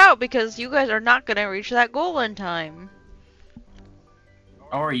works out because you guys are not gonna reach that goal in time.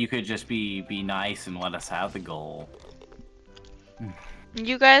 Or you could just be nice and let us have the goal.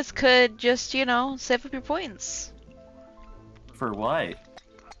 You guys could just, you know, save up your points. For what?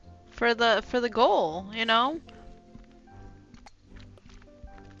 For the goal, you know?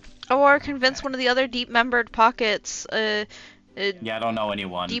 Or convince one of the other deep-membered pockets, Yeah, I don't know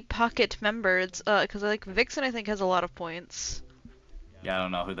anyone. deep pocket members, because like Vixen I think has a lot of points. Yeah, I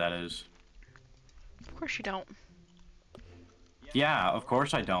don't know who that is. Of course you don't. Yeah, of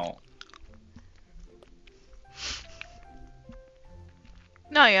course I don't.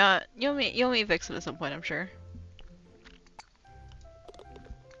 No, yeah, you'll meet Vixen at some point, I'm sure.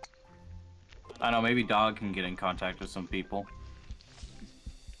 I don't know, maybe Dog can get in contact with some people.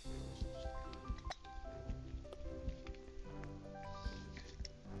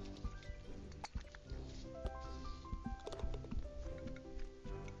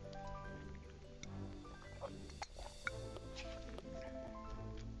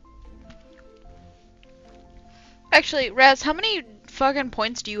 Actually, Raz, how many fucking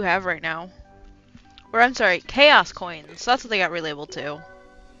points do you have right now? Or I'm sorry, Chaos coins. That's what they got relabeled to.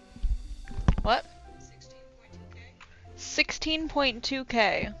 What? 16.2k.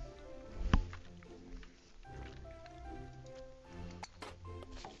 16.2k.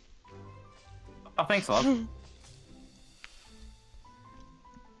 Oh, thanks, love.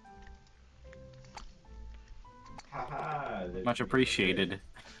 Haha. Much appreciated.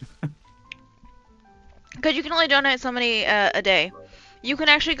 Because you can only donate so many a day. You can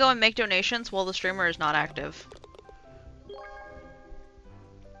actually go and make donations while the streamer is not active.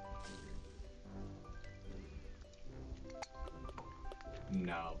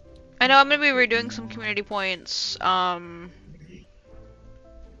 No. I know I'm gonna be redoing some community points as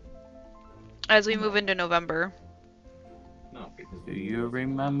we move into November. No, because Do you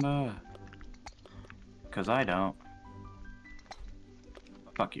remember? Because I don't.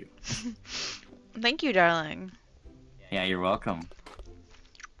 Fuck you. Thank you, darling. Yeah, you're welcome.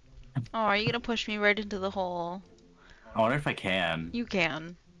 Oh, are you gonna push me right into the hole? I wonder if I can. You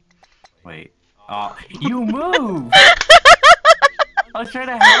can. Wait. Oh, you move! I was trying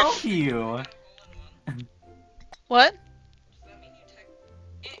to help you. What? Does that mean you tech?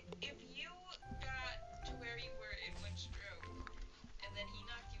 If you got to where you were in one stroke, and then he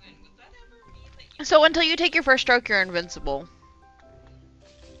knocked you in, would that ever mean that you? So until you take your first stroke, you're invincible.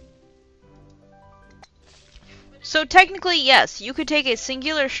 So technically, yes, you could take a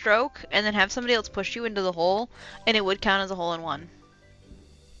singular stroke and then have somebody else push you into the hole, and it would count as a hole in one.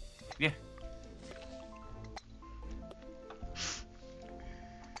 Yeah.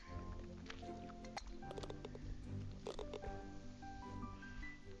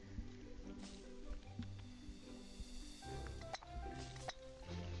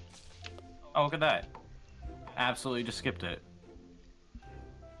 Oh, look at that. Absolutely just skipped it.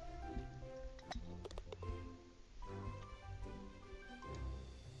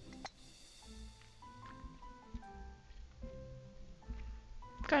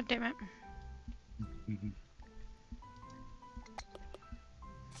 God damn it.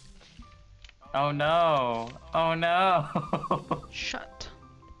 Oh no. Oh no. Shut.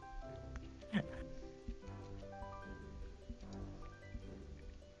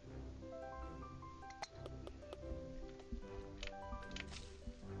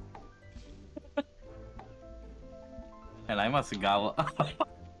 And I must have got.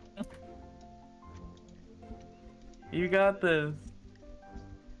 You got this.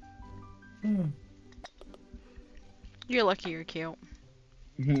 You're lucky you're cute.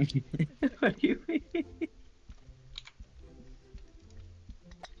 What do you mean?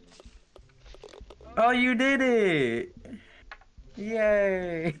 Oh, you did it!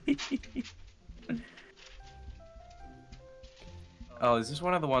 Yay! Oh, is this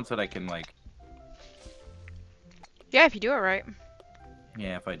one of the ones that I can, like... Yeah, if you do it right.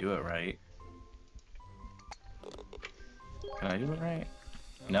 Yeah, if I do it right. Can I do it right?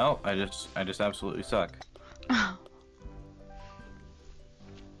 No, I just absolutely suck.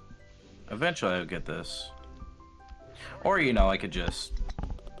 Eventually I'll get this. Or, you know, I could just...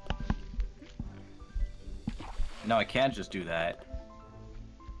 No, I can't just do that.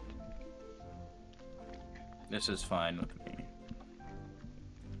 This is fine with me.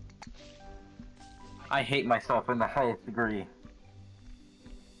 I hate myself in the highest degree.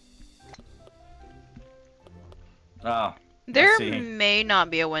 Oh, There I see. may not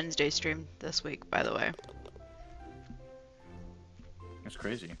be a Wednesday stream this week, by the way. That's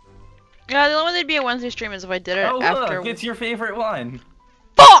crazy. Yeah, the only way there'd be a Wednesday stream is if I did it Oh, after. look, it's your favorite one.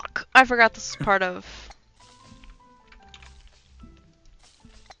 Fuck! I forgot this is part of.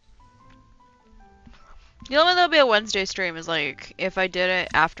 The only way there'll be a Wednesday stream is like if I did it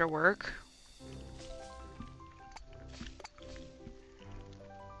after work.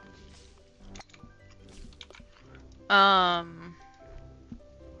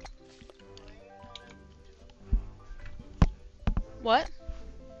 What?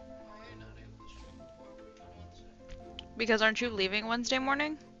 Because aren't you leaving Wednesday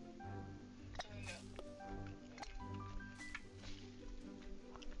morning?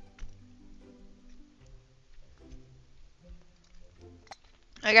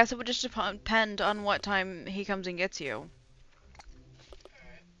 I guess it would just depend on what time he comes and gets you.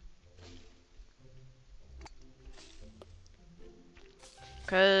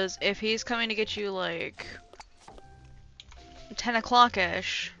 Because if he's coming to get you like 10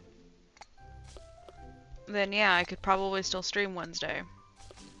 o'clock-ish, then yeah, I could probably still stream Wednesday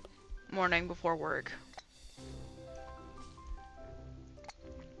morning before work.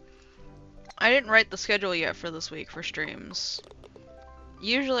 I didn't write the schedule yet for this week for streams.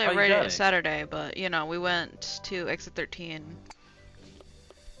 Usually I Oh, you write got it it. Saturday, but you know, we went to Exit 13.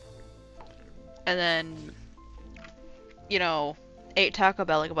 And then, you know, ate Taco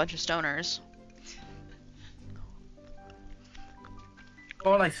Bell like a bunch of stoners.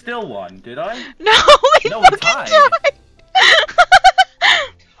 Oh, and I still won, did I? No, we No, we fucking tied. tied! Tied?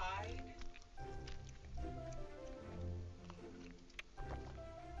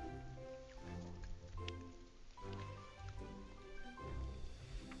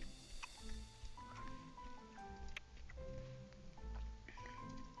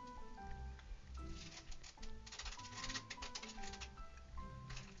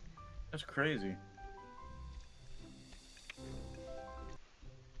 That's crazy.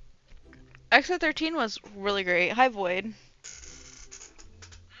 Exit 13 was really great. Hi, Void.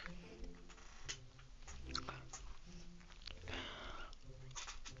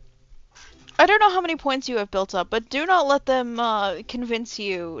 I don't know how many points you have built up, but do not let them convince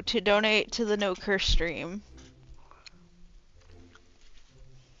you to donate to the No Curse stream.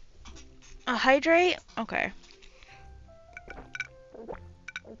 A hydrate? Okay.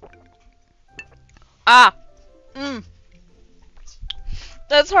 Ah! Mm.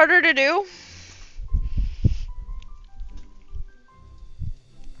 That's harder to do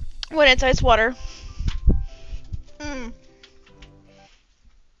when it's ice water. Mm.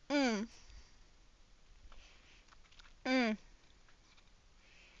 Mm. Mm.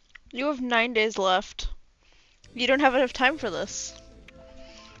 You have 9 days left. You don't have enough time for this.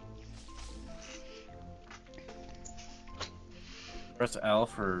 Press L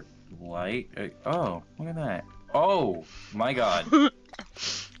for light. Oh, look at that. Oh, my God.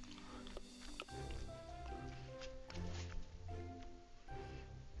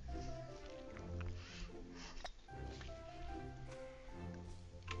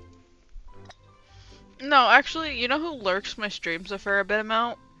 No, actually, you know who lurks my streams a fair bit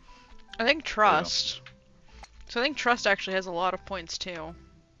amount? I think Trust. So I think Trust actually has a lot of points too.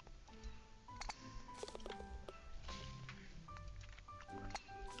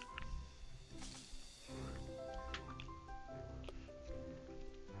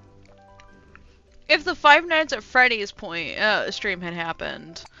 If the Five Nights at Freddy's stream had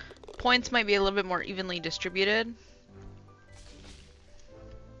happened, points might be a little bit more evenly distributed.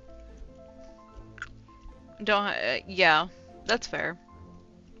 Yeah, that's fair.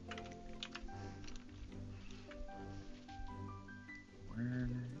 Where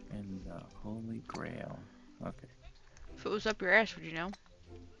in the Holy Grail? Okay. If it was up your ass, would you know?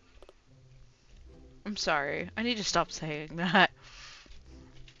 I'm sorry. I need to stop saying that.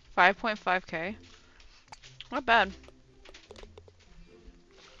 5.5k? Not bad.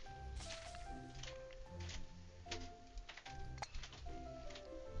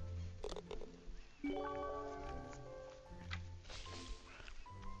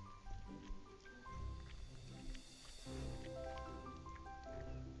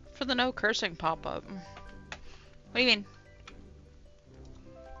 For the no cursing pop-up. What do you mean?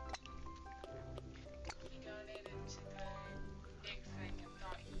 He donated to the big thing and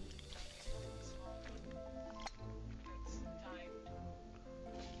thought he donated to the small one. That's timed.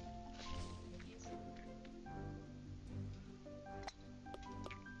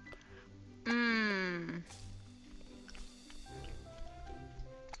 Mmm.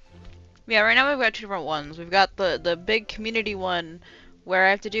 Yeah, right now we've got 2 different ones. We've got the big community one where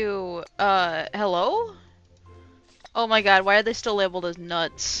I have to do, hello? Oh my god, why are they still labeled as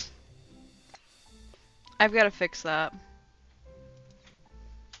nuts? I've got to fix that.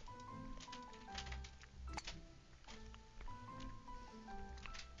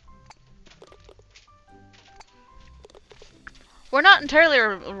 We're not entirely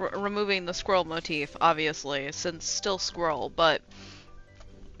removing the squirrel motif, obviously, since still squirrel, but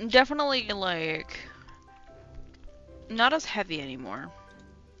definitely, like, not as heavy anymore.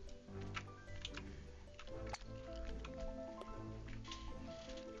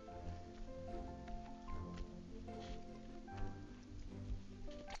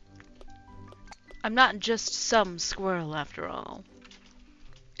 I'm not just some squirrel after all.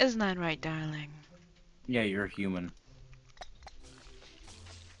 Isn't that right, darling? Yeah, you're a human.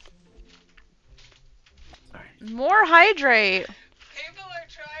 Sorry. More hydrate! People are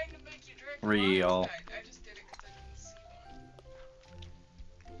trying to make you drink Real. water. I just did it because I didn't see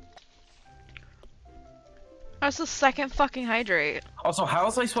one. That's the second fucking hydrate. Also, how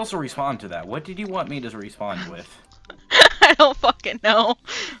was I supposed to respond to that? What did you want me to respond with? I don't fucking know.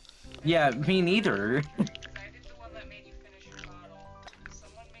 Yeah, me neither. Because I did the one that made you finish your bottle.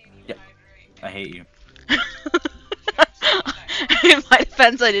 Someone made you Yeah. hydrate. I hate you. In my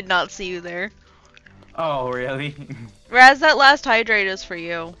defense, I did not see you there. Oh, really? Raz, that last hydrate is for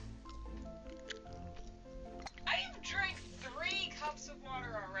you. I have drank 3 cups of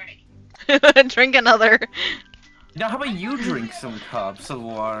water already. Drink another. Now, how about you drink some cups of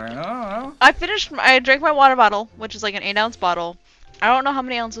water? Oh. I drank my water bottle, which is like an 8-ounce bottle. I don't know how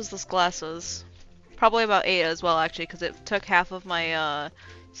many ounces this glass is. Probably about 8 as well, actually, because it took half of my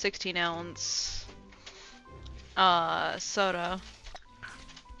 16-ounce soda.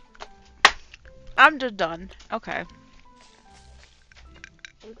 I'm just done. Okay.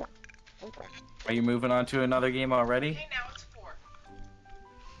 Are you moving on to another game already? Okay, now it's 4.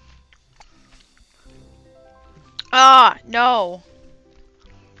 Ah, no.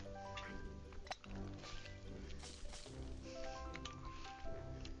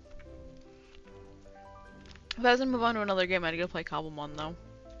 If I was gonna move on to another game, I'd go play Cobblemon though.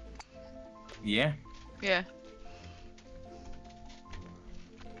 Yeah. Yeah.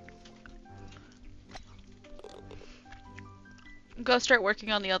 Go start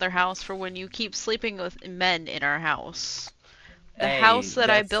working on the other house for when you keep sleeping with men in our house. The Hey, house that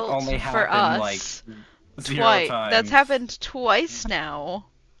I that's built only for happened, us. like, 0 Twice. times. That's happened twice now.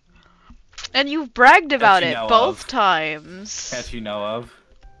 And you've bragged about you it know both of. times. That you know of.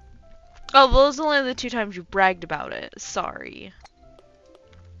 Oh, those are only the 2 times you bragged about it. Sorry.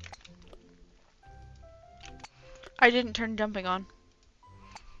 I didn't turn jumping on.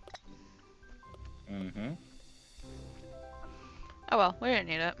 Mm-hmm. Oh well, we didn't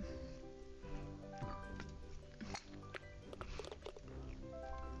need it.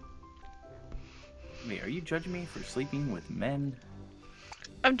 Wait, are you judging me for sleeping with men?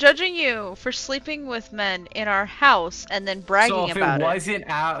 I'm judging you for sleeping with men in our house and then bragging So if about it it. wasn't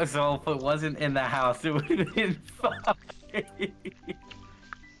out, so if it wasn't in the house, it would have been fine.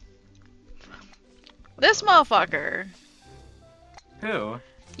 This motherfucker. Who?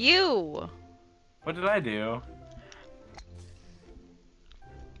 You. What did I do?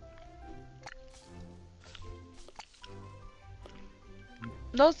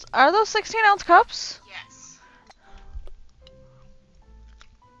 Are those 16-ounce cups? Yes.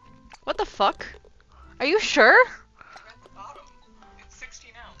 What the fuck? Are you sure? They're at the bottom. It's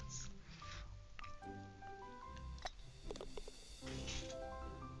 16 ounce.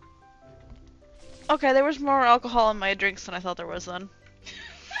 Okay, there was more alcohol in my drinks than I thought there was then.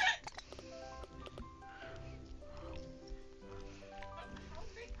 How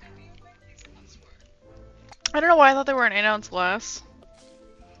big do you think these cups were? I don't know why I thought they were an 8-ounce glass.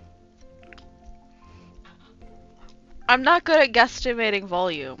 I'm not good at guesstimating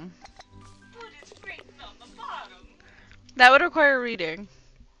volume. But it's written on the bottom. That would require reading.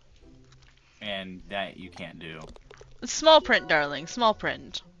 And that you can't do. Small print, darling. Small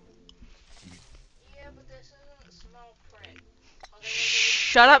print. Yeah, but this isn't small print.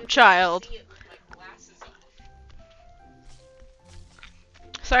 Shut up, child. See it with my glasses off.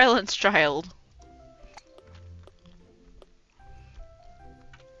 Silence, child.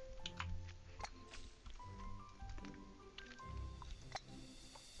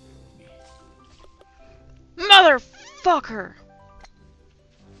 Motherfucker!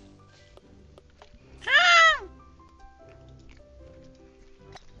 Ah!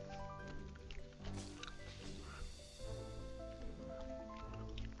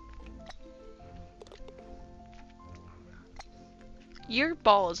 Your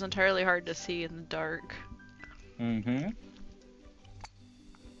ball is entirely hard to see in the dark. Mm-hmm.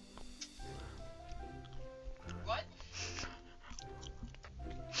 What?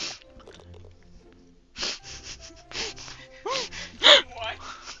 What?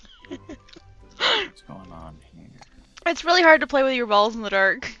 What's going on here? It's really hard to play with your balls in the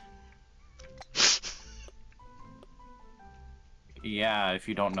dark. Yeah, if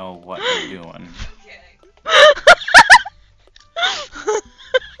you don't know what you're doing. Okay.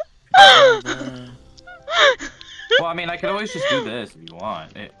 Well, I mean, I could always just do this if you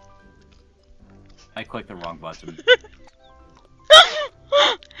want. I clicked the wrong button.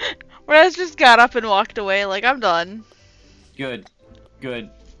 Raz just got up and walked away like, I'm done. Good. Good.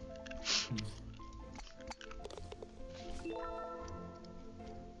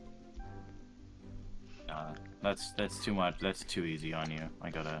 That's too much. That's too easy on you.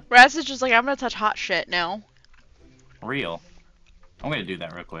 I gotta... Raz is just like, I'm gonna touch hot shit now. Real. I'm gonna do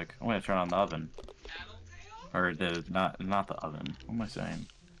that real quick. I'm gonna turn on the oven. Or the... not the oven. What am I saying?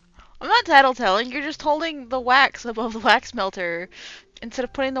 I'm not tattletelling, you're just holding the wax above the wax melter instead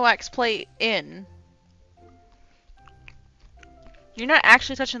of putting the wax plate in. You're not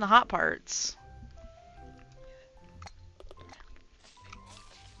actually touching the hot parts.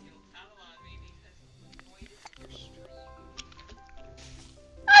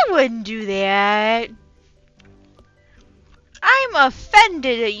 I wouldn't do that. I'm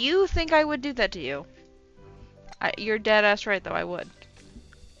offended that you think I would do that to you. You're dead ass right though, I would.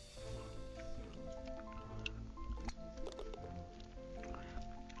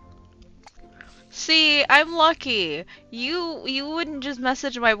 See, I'm lucky. You wouldn't just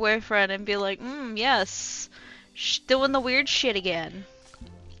message my boyfriend and be like, yes, doing the weird shit again.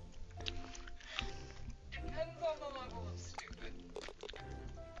 Depends on the level of stupid.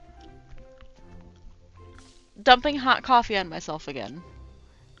 Dumping hot coffee on myself again.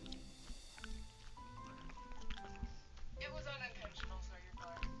 It was unintentional, so you're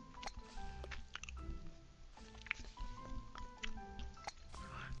fine.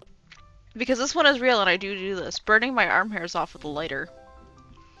 Because this one is real and I do this. Burning my arm hairs off with a lighter.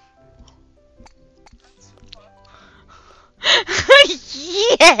 That's fun.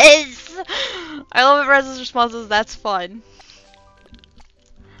 Yes! I love it. Rez's response is, that's fun.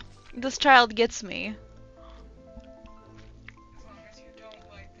 This child gets me. As long as you don't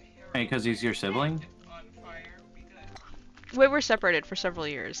light the hero Hey, 'cause he's your sibling? on fire, we good. We were separated for several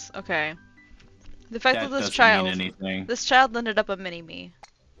years. Okay. The fact that That this doesn't mean child, anything. this child ended up a mini-me.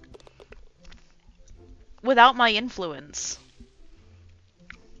 Without my influence.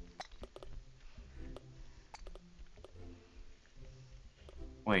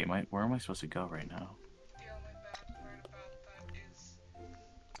 Wait, where am I supposed to go right now? The only bad part about that is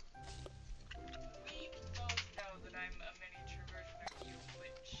we both know that I'm a miniature version of you,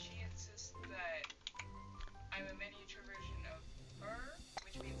 but she insists that I'm a miniature version of her,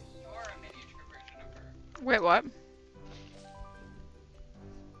 which means you're a miniature version of her. Wait, what?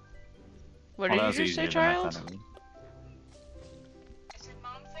 What Well, did that you was just say, easier than I child? thought it would. I said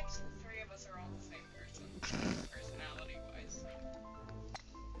Mom thinks the three of us are all the same person, personality-wise.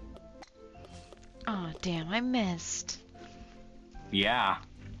 Oh, damn, I missed. Yeah.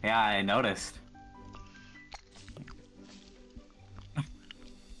 Yeah, I noticed.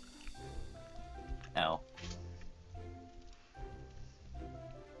 L.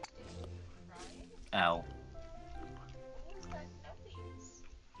 Right? L. Who's got nubbies?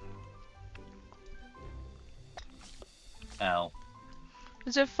 L.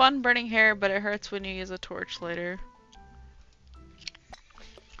 Is it fun burning hair, but it hurts when you use a torch later?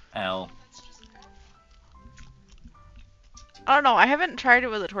 L. That's just F. I don't know, I haven't tried it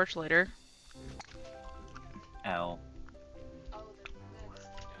with a torch later. L. Oh, that's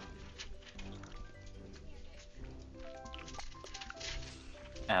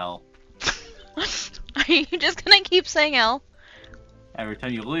L. Are you just gonna keep saying L? Every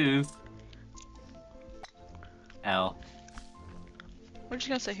time you lose. L. We're just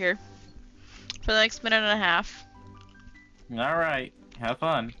gonna sit here for the next minute and a half. Alright. Have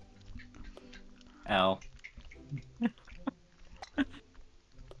fun. L.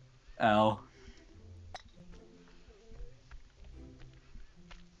 L.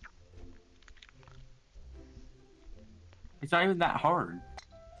 It's not even that hard.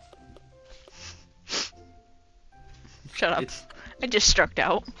 Shut up. It's I just struck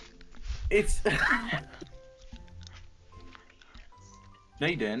out. it's No,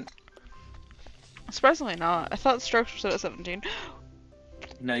 you didn't. Surprisingly not. I thought strokes were set at 17.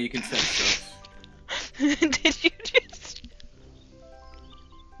 No, you can set strokes. Did you just...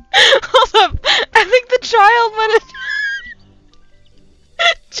 Hold up. I think the child might have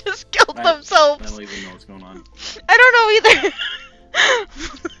just killed I themselves. don't even know what's going on. I don't know either.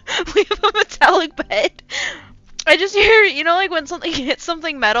 We have a metallic bed. I just hear, you know, like when something hits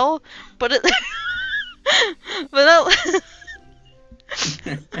something metal, but it... but that...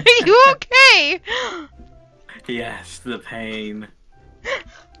 Are you okay? Yes, the pain.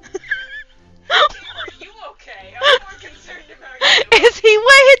 Are you okay? I'm more concerned about you. Is he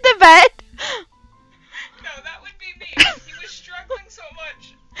what hit the bed? No, that would be me. He was struggling so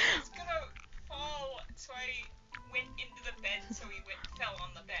much. He was gonna fall, so I went into the bed, so he fell on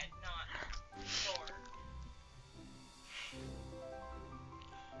the bed, not floor.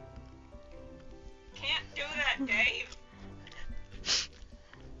 Can't do that, Dave.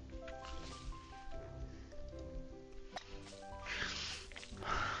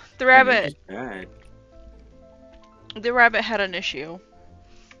 The You're rabbit. just bad. The rabbit had an issue.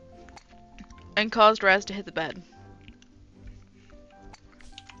 And caused Raz to hit the bed.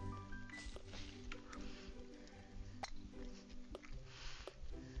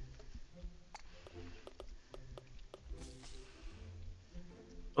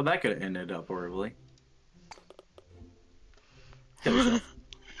 Well, that could have ended up horribly. Kill yourself.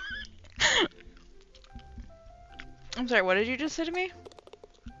 I'm sorry, what did you just say to me?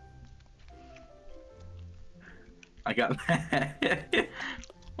 I got mad.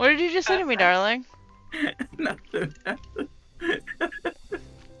 What did you just say to me, darling? Nothing.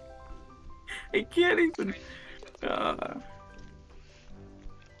 I can't even.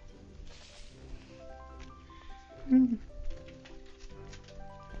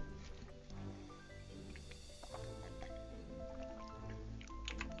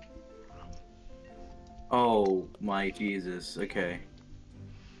 Oh my Jesus. Okay.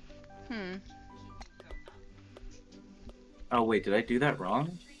 Hmm. Oh wait, did I do that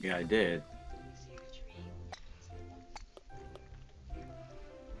wrong? Yeah, I did. See the tree?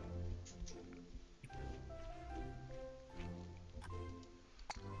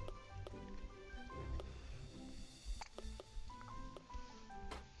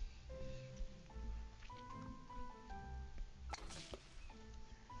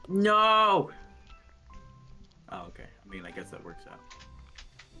 No. Oh, okay. I mean, I guess that works out.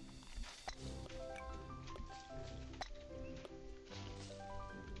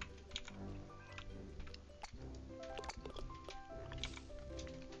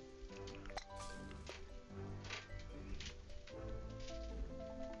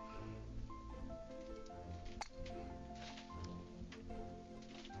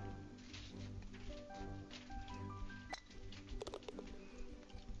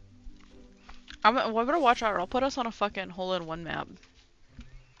 I'm gonna watch out. I'll put us on a fucking hole-in-one map.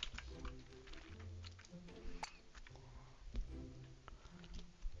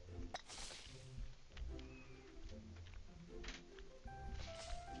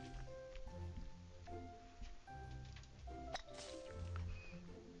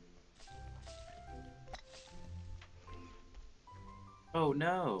 Oh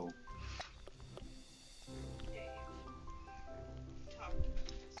no. Dave. Talk about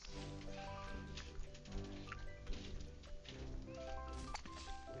this.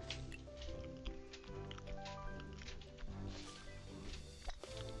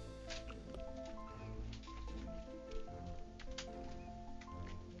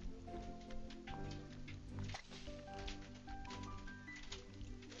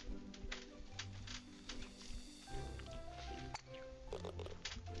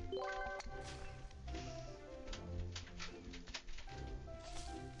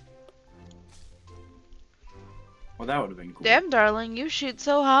 Well, that would have been cool. Damn, darling, you shoot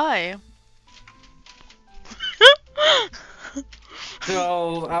so high.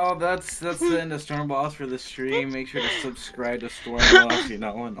 So, that's the end of Storm Boss for the stream. Make sure to subscribe to Storm Boss, and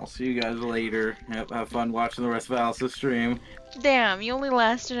I'll see you guys later. Have fun watching the rest of Alice's stream. Damn, you only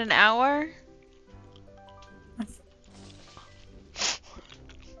lasted an hour?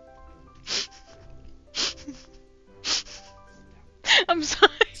 I'm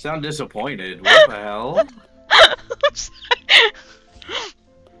sorry. Sound disappointed. What the hell? I'm sorry.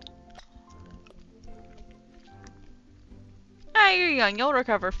 Ah, you're young. You'll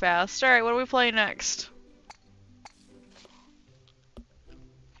recover fast. Alright, what are we playing next?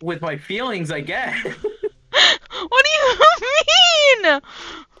 With my feelings, I guess. What do you mean?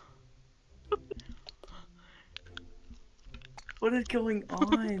 What is going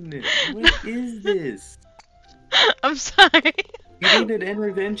on? What is this? I'm sorry. You needed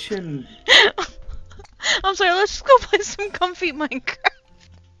intervention. I'm sorry, let's just go play some comfy Minecraft.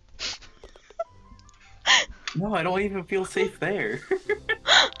 No, I don't even feel safe there.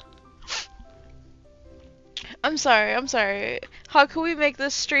 I'm sorry, I'm sorry. How can we make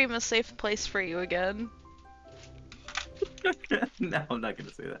this stream a safe place for you again? No, I'm not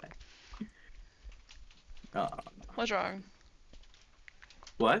gonna say that. What's wrong?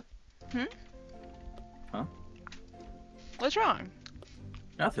 What? Hmm? Huh? What's wrong?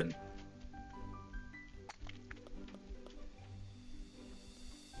 Nothing.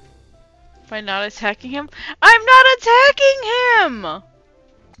 By not attacking him? I'm not attacking him!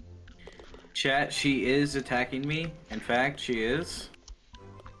 Chat, she is attacking me. In fact, she is.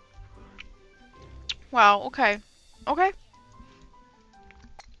 Wow, okay. Okay.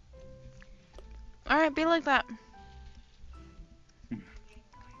 Alright, be like that.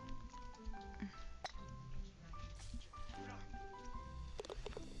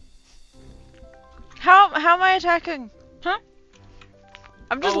 How am I attacking? Huh?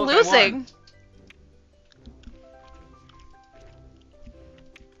 I'm just Oh, look, I won. losing.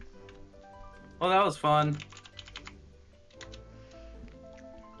 Well, that was fun.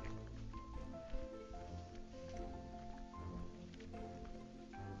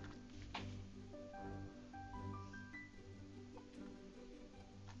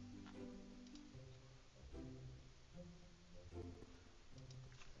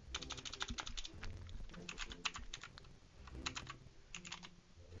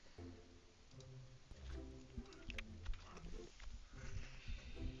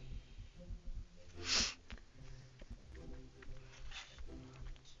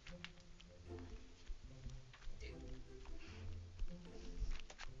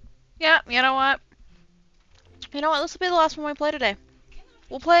 Yeah, you know what? You know what? This will be the last one we play today.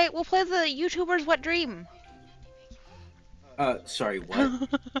 We'll play the YouTuber's Wet Dream. Sorry, what?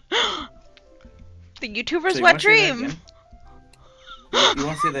 The YouTuber's So Wet Dream. You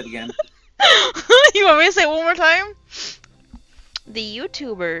want to say that again? You want me to say it one more time? The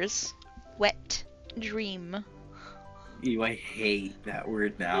YouTuber's Wet Dream. Ew, I hate that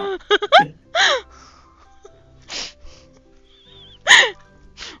word now.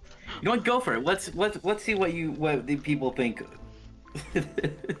 You know what? Go for it. Let's see what the people think. Okay,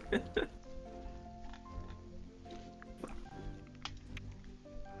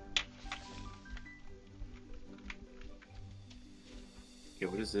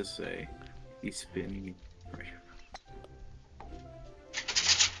 what does this say? He's spinning. Right.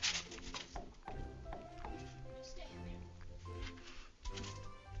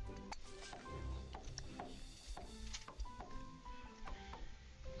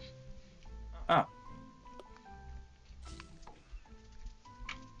 Oh.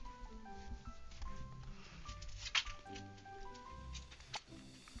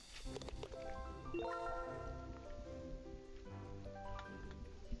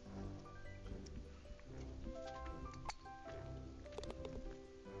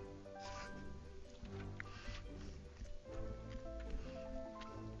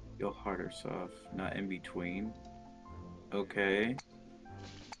 Go hard or soft, not in between. Okay.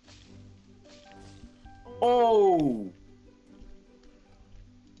 Oh!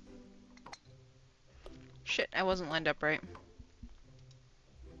 Shit, I wasn't lined up right.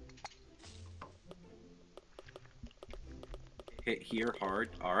 Hit here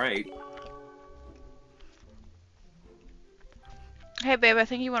hard. Alright. Hey babe, I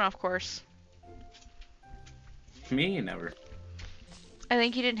think you went off course. Me? Never. I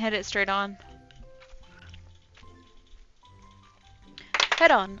think you didn't hit it straight on.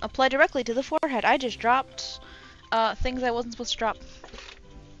 Head on. Apply directly to the forehead. I just dropped things I wasn't supposed to drop.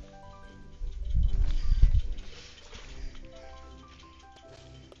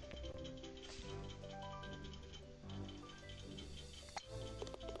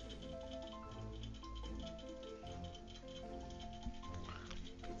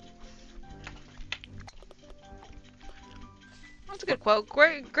 That's a good quote.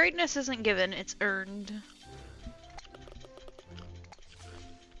 Greatness isn't given, it's earned.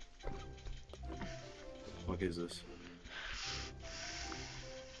 What is this?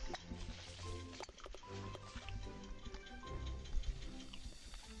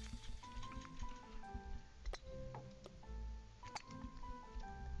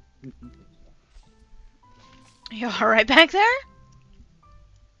 You alright back there?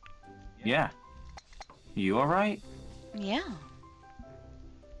 Yeah. You alright? Yeah.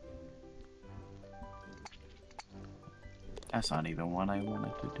 That's not even what I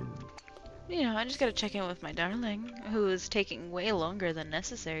wanted to do. You know, I just gotta check in with my darling, who is taking way longer than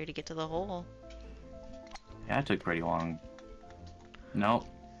necessary to get to the hole. Yeah, it took pretty long. Nope.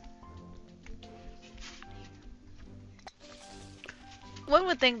 One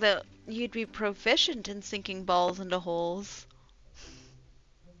would think that you'd be proficient in sinking balls into holes.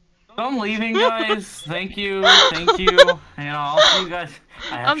 I'm leaving, guys. Thank you. Thank you. You know, I'll see you guys.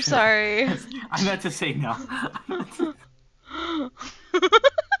 I'm sorry. I meant to say no.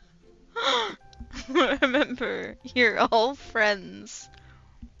 Remember, you're all friends.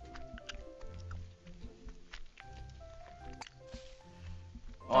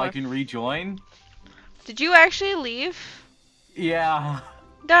 Oh, I can rejoin? Did you actually leave? Yeah.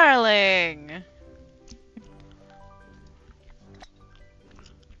 Darling!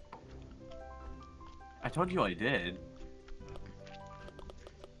 I told you I did.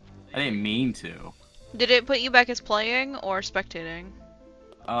 I didn't mean to. Did it put you back as playing or spectating?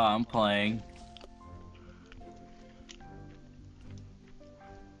 I'm playing.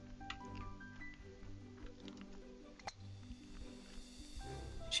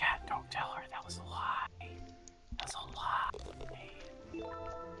 Chat, don't tell her that was a lie. That's a lie.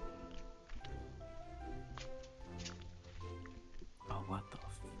 Oh, what the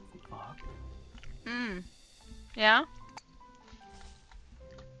fuck? Yeah?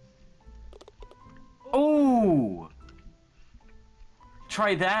 Oh!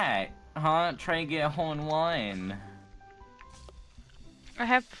 Try that, huh? Try and get a hole in one. I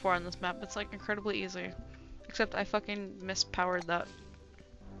have before on this map. It's like incredibly easy. Except I fucking mispowered that.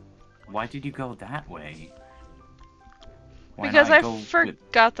 Why did you go that way? Why Because not I go with-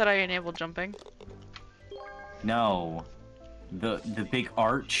 forgot that I enabled jumping. No. The big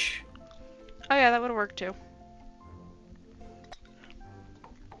arch. Oh yeah, that would have worked too.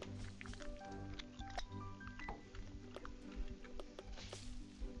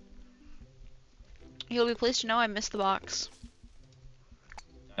 You'll be pleased to know I missed the box.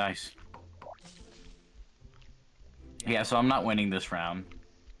 Nice. Yeah, so I'm not winning this round.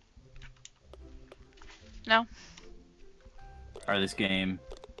 No. Or this game.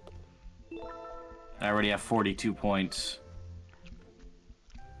 I already have 42 points.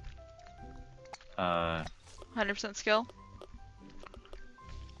 100% skill.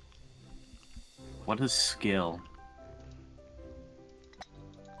 What is skill?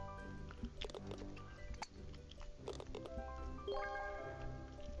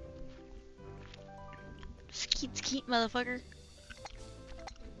 Skeet skeet, motherfucker.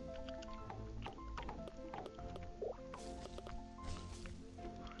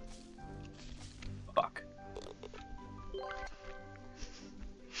 Fuck.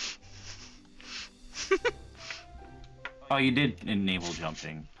 Oh, you did enable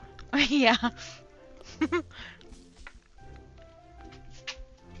jumping. Yeah.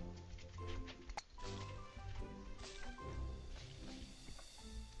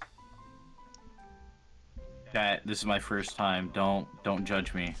 This is my first time. Don't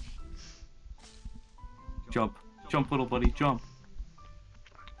judge me. Jump. Jump, little buddy, jump.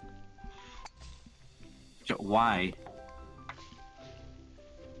 Why?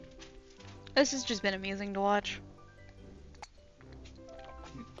 This has just been amusing to watch.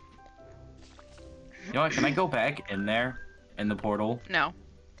 You know what? Can I go back in there? In the portal? No.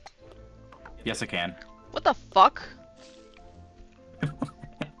 Yes, I can. What the fuck?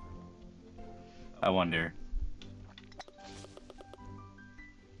 I wonder.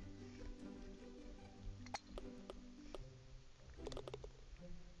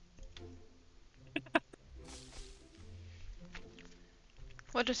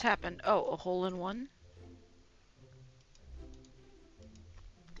 What just happened? Oh, a hole in one?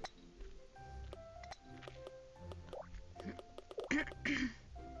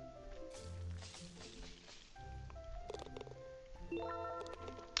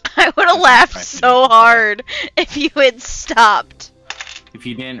 I would have laughed so hard if you had stopped. If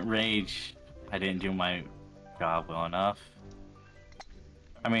you didn't rage, I didn't do my job well enough.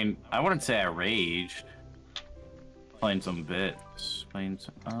 I mean, I wouldn't say I raged. Playing some bits. Playing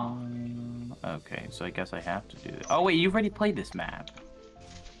some... okay, so I guess I have to do it. Oh wait, you've already played this map.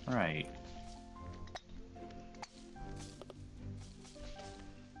 Right.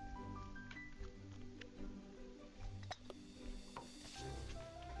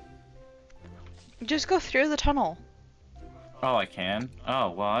 Just go through the tunnel. Oh, I can? Oh,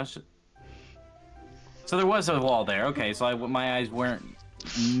 well, I should... So there was a wall there. Okay, so my eyes weren't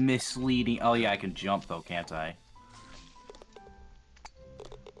misleading. Oh yeah, I can jump though, can't I?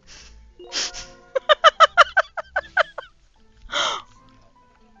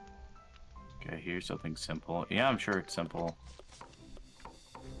 Okay, here's something simple. Yeah, I'm sure it's simple.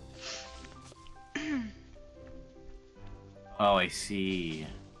 Oh, I see.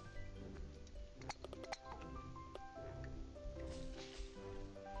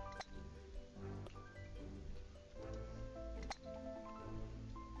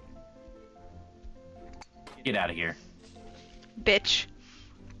 Get out of here. Bitch.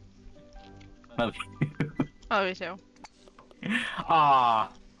 Okay. Oh, me too.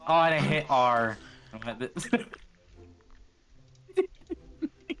 Ah. Oh, and I hit R.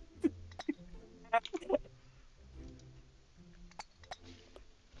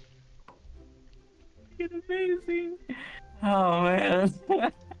 It's amazing. Oh man.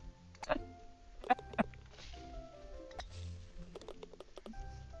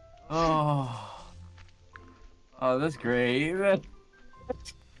 Oh. Oh, that's great.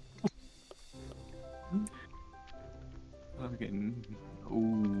 Fucking.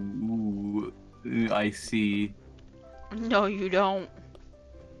 Ooh, I see. No, you don't.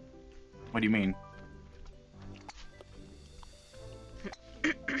 What do you mean?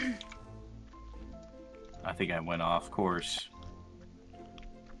 I think I went off course.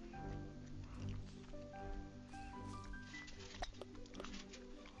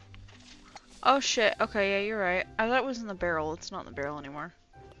 Oh shit. Okay, yeah, you're right. I thought it was in the barrel. It's not in the barrel anymore.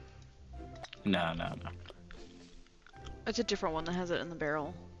 No, no, no. It's a different one that has it in the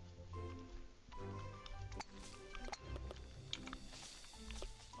barrel.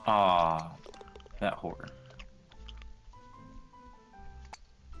 Ah, that whore.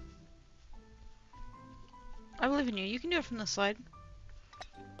 I believe in you. You can do it from the side.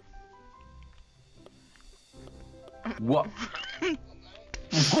 What?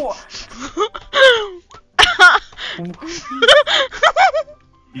 What?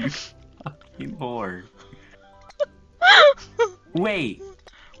 You fucking whore. Wait.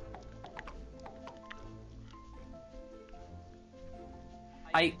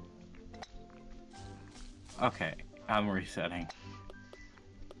 Okay, I'm resetting.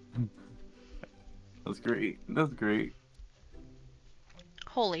 That's great. That's great.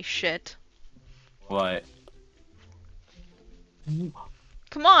 Holy shit. What?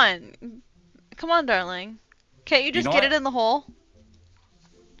 Come on. Come on, darling. Can't you just know get what? it in the hole?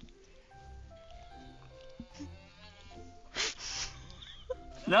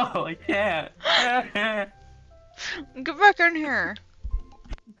 No, I can't. Get back in here.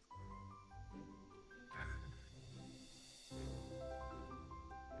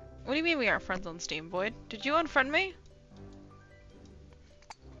 What do you mean we aren't friends on Steam, Void? Did you unfriend me?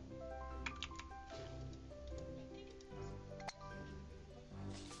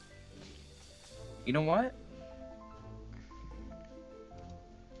 You know what?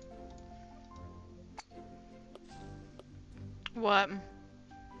 What?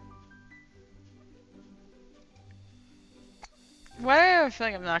 Why do I feel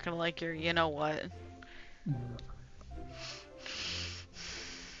like I'm not gonna like your you know what?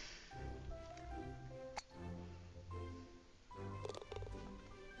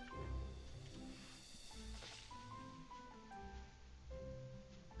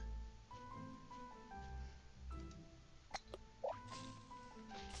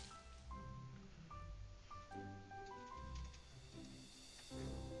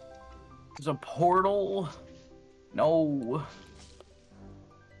 There's a portal. No.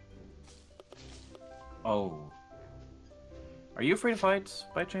 Oh. Are you afraid of heights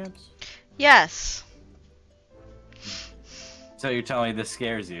by chance? Yes. So you're telling me this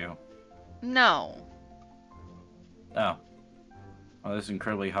scares you? No. Oh. Oh, this is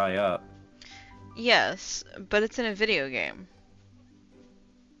incredibly high up. Yes, but it's in a video game.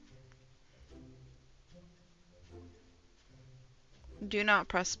 Do not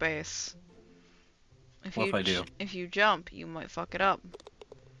press space. What if I do? If you jump, you might fuck it up.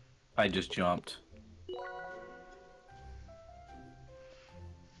 I just jumped.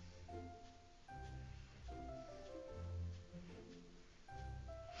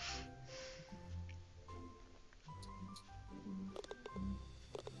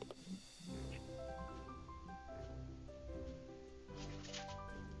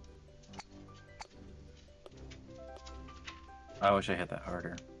 I wish I hit that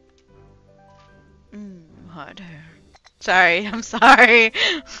harder. Harder. Sorry, I'm sorry.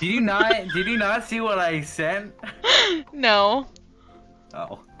 Did you not see what I sent? No.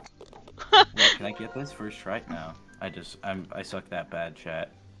 Oh. Wait, can I get this first try? No. I suck that bad,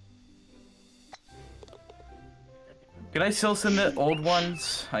 chat. Can I still send the old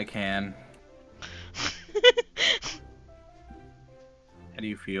ones? I can. How do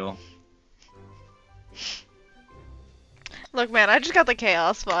you feel? Look, man, I just got the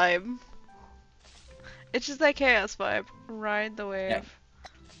chaos vibe. It's just that chaos vibe. Ride the wave.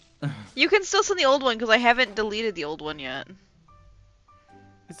 Yeah. You can still send the old one because I haven't deleted the old one yet.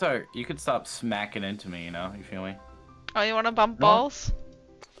 Sorry, you could stop smacking into me, you know? You feel me? Oh, you want to bump No. balls?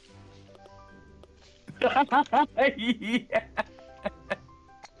 Yeah.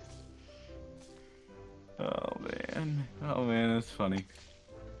 Oh man. Oh man, that's funny.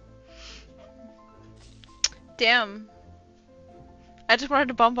 Damn. I just wanted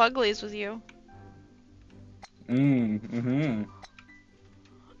to bump uglies with you. Mm-hmm.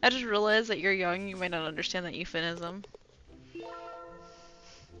 I just realized that you're young, you might not understand that euphemism.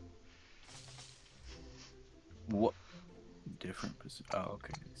 What? Different position. Oh,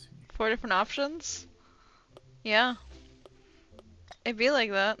 okay. I see. 4 different options? Yeah. It'd be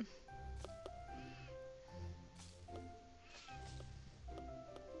like that.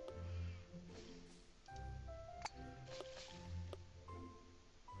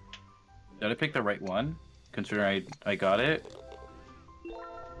 Did I pick the right one? Considering I got it?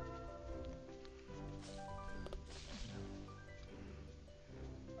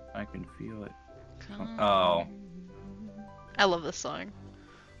 I can feel it. Oh. I love this song.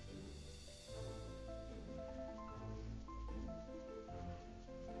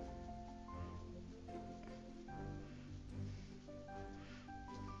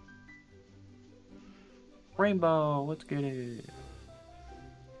 Rainbow, let's get it.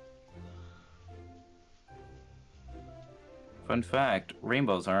 Fun fact,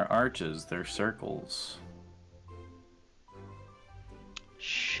 rainbows aren't arches, they're circles.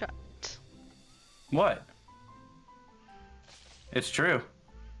 Shut. What? It's true.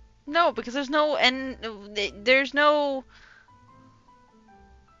 No, because there's no there's no.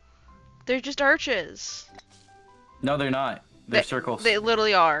 They're just arches. No, they're not. They're circles. They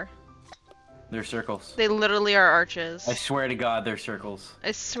literally are. They're circles. They literally are arches. I swear to God, they're circles.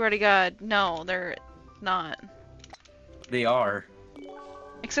 I swear to God, no, they're not. They are.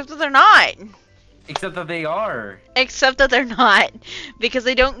 Except that they're not. Except that they are. Except that they're not. Because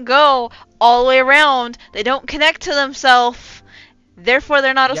they don't go all the way around. They don't connect to themselves. Therefore,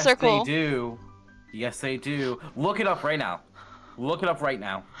 they're not a circle. Yes, they do. Yes, they do. Look it up right now. Look it up right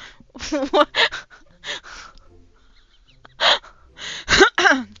now.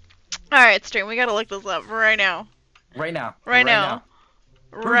 Alright, stream, we gotta look this up right now. Right now. Right now.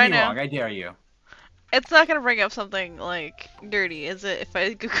 Prove Right me now. wrong, I dare you. It's not gonna bring up something, like, dirty, is it? If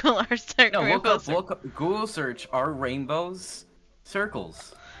I Google our circle. No, look up, Google search, are rainbows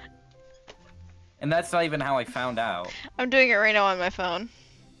circles? And that's not even how I found out. I'm doing it right now on my phone.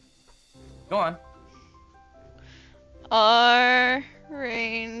 Go on. Are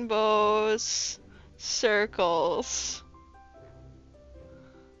rainbows circles?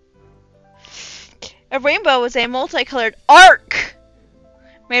 A rainbow is a multicolored arc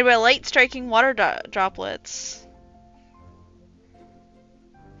made by light striking water droplets.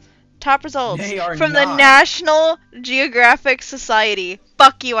 Top results They are from the not. National Geographic Society.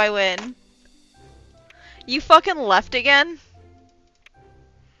 Fuck you, I win. You fucking left again?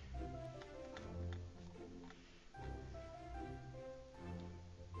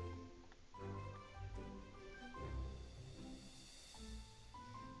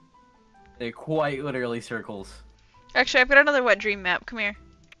 They're quite literally circles. Actually, I've got another wet dream map. Come here.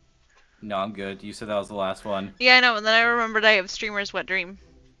 No, I'm good. You said that was the last one. Yeah, I know, and then I remembered I have streamer's wet dream.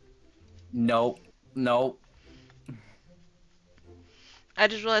 Nope. Nope. I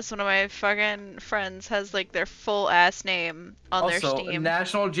just realized one of my fucking friends has like their full ass name on their Also, Steam.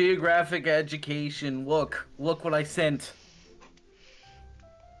 National Geographic Education. Look what I sent.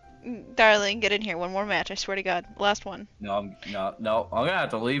 Darling, get in here. One more match, I swear to God. Last one. No, no. I'm gonna have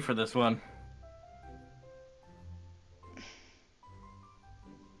to leave for this one.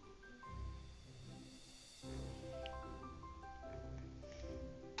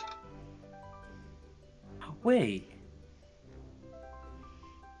 Wait.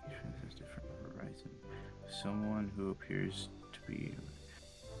 Different horizon. Someone who appears to be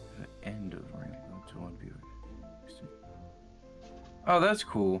the end of rainbow to one viewer. Oh, that's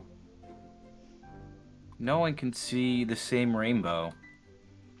cool. No one can see the same rainbow.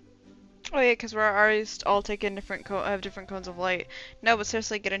 Oh yeah, because we're always all taking different have different cones of light. No, but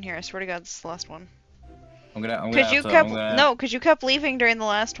seriously, get in here. I swear to God, this is the last one. I'm gonna Because you have to, kept I'm gonna... no, because you kept leaving during the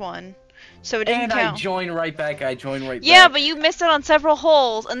last one, so it didn't And count. I joined right back. Yeah, but you missed out on several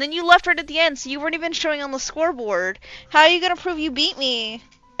holes, and then you left right at the end, so you weren't even showing on the scoreboard. How are you gonna prove you beat me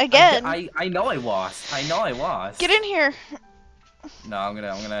again? I know I lost. I know I lost. Get in here. No, I'm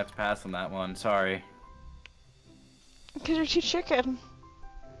gonna have to pass on that one. Sorry. Because you're too chicken.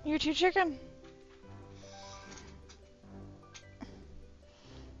 You're too chicken.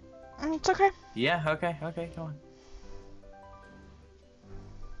 It's okay. Yeah. Okay. Go on.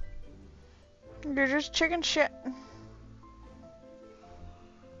 You're just chicken shit.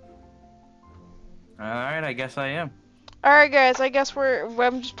 All right. I guess I am. Alright guys, I guess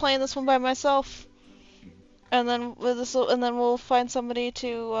I'm just playing this one by myself. And then we'll find somebody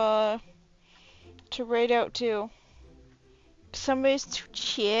to raid out to. Somebody's too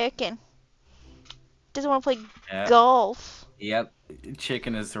chicken. Doesn't want to play golf. Yep.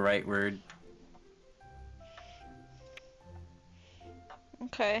 Chicken is the right word.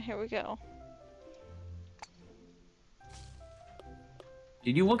 Okay, here we go.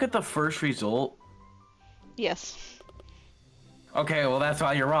 Did you look at the first result? Yes. Okay, well that's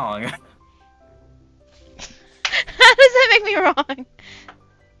why you're wrong. How does that make me wrong?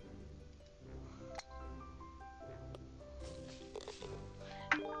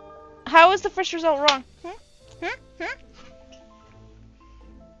 How is the first result wrong?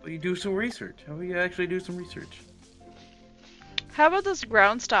 Well, you do some research. How about you actually do some research? How about this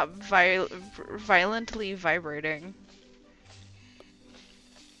ground stop violently vibrating?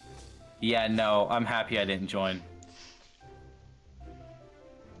 Yeah, no, I'm happy I didn't join.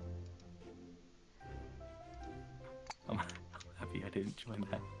 I'm happy I didn't join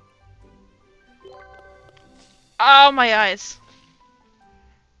that. Oh, my eyes.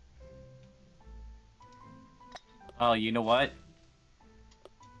 Oh, you know what?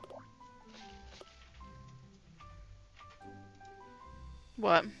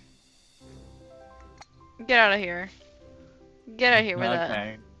 What? Get out of here. Get out of here with that.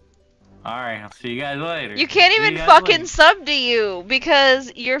 Okay. Alright, I'll see you guys later. You can't See even you guys fucking later. sub to you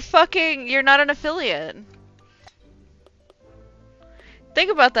because you're not an affiliate.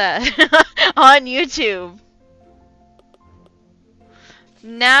 Think about that on YouTube.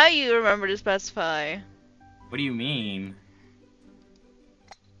 Now you remember to specify. What do you mean?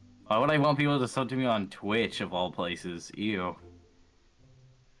 Why would I want people to sub to me on Twitch of all places? Ew.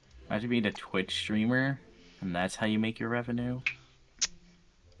 Imagine being a Twitch streamer, and that's how you make your revenue.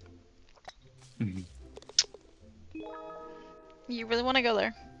 You really want to go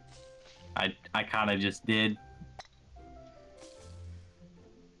there? I kind of just did.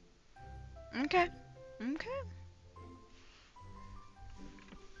 Okay. Okay.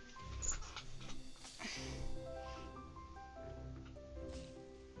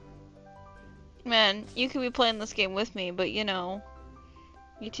 Man, you could be playing this game with me, but you know,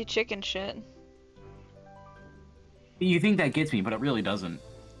 you two chicken shit. You think that gets me, but it really doesn't.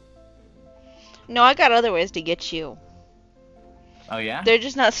 No, I got other ways to get you. Oh yeah? They're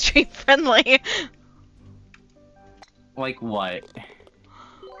just not stream friendly. Like what?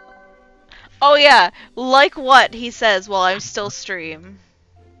 Oh yeah, like what he says while I'm still stream.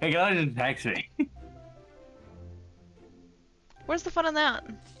 Hey, go ahead and text me. Where's the fun in that?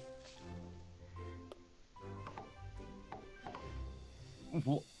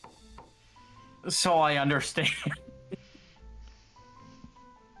 So I understand.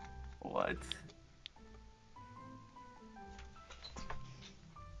 What?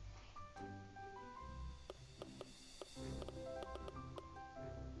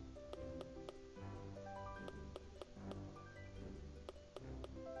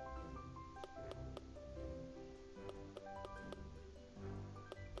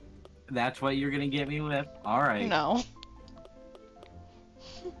 That's what you're gonna get me with? Alright. No.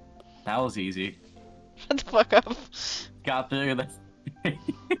 That was easy. Shut the fuck up. Got through the...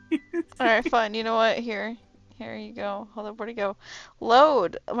 Alright, fine. You know what? Here. Here you go. Hold up, where'd it go?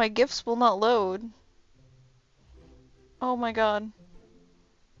 Load! My gifts will not load. Oh my god.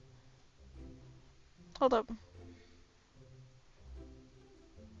 Hold up.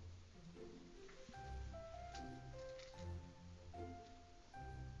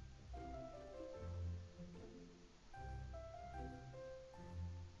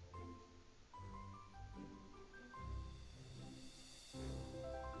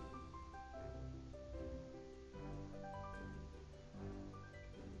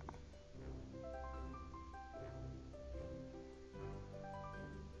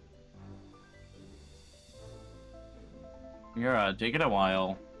 You're taking a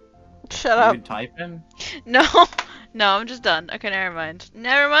while. Shut You up. been typing? No. No, I'm just done. Okay, never mind.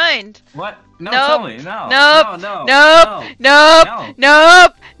 Never mind. What? No, Nope. tell me. No. Nope. No, no. Nope. No. Nope. No.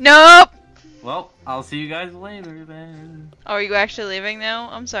 Nope. Nope. Well, I'll see you guys later then. Oh, are you actually leaving now?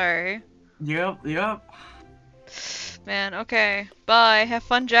 I'm sorry. Yep. Man, okay. Bye. Have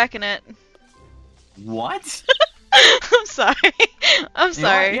fun jacking it. What? I'm sorry. I'm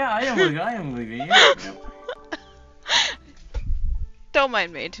sorry. Yeah, I am leaving. Yeah. Don't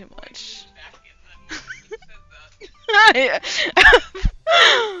mind me too much. Back in the said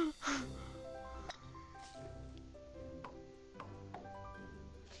that.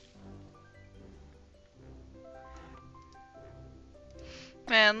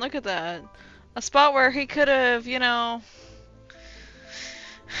 Man, look at that. A spot where he could have, made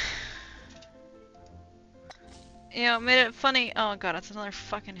it funny. Oh god, it's another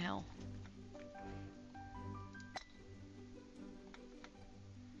fucking hill.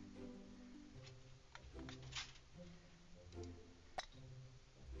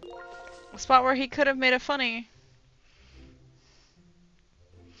 A spot where he could have made it funny.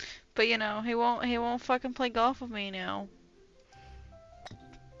 But he won't fucking play golf with me now.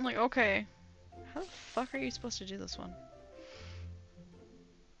 I'm like, okay. How the fuck are you supposed to do this one?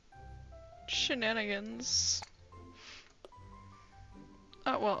 Shenanigans.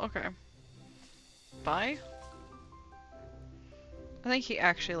 Oh, well, okay. Bye? I think he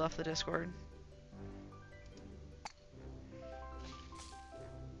actually left the Discord.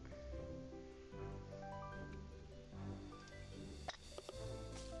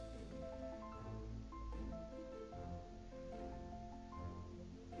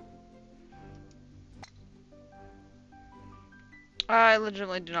 I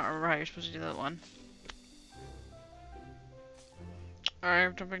legitimately do not remember how you're supposed to do that one.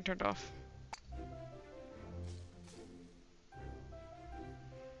 Alright, jumping turned off.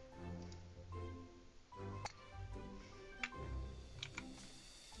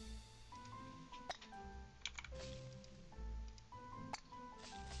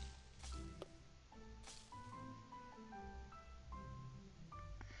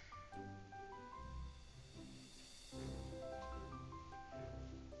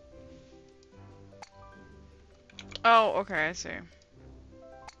 Oh, okay, I see.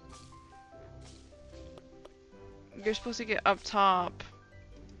 You're supposed to get up top.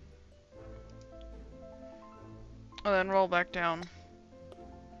 And then roll back down.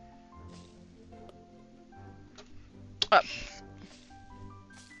 Up.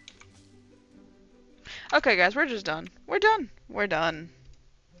 Okay, guys, we're just done. We're done. We're done.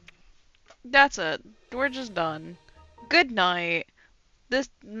 That's it. We're just done. Good night. This.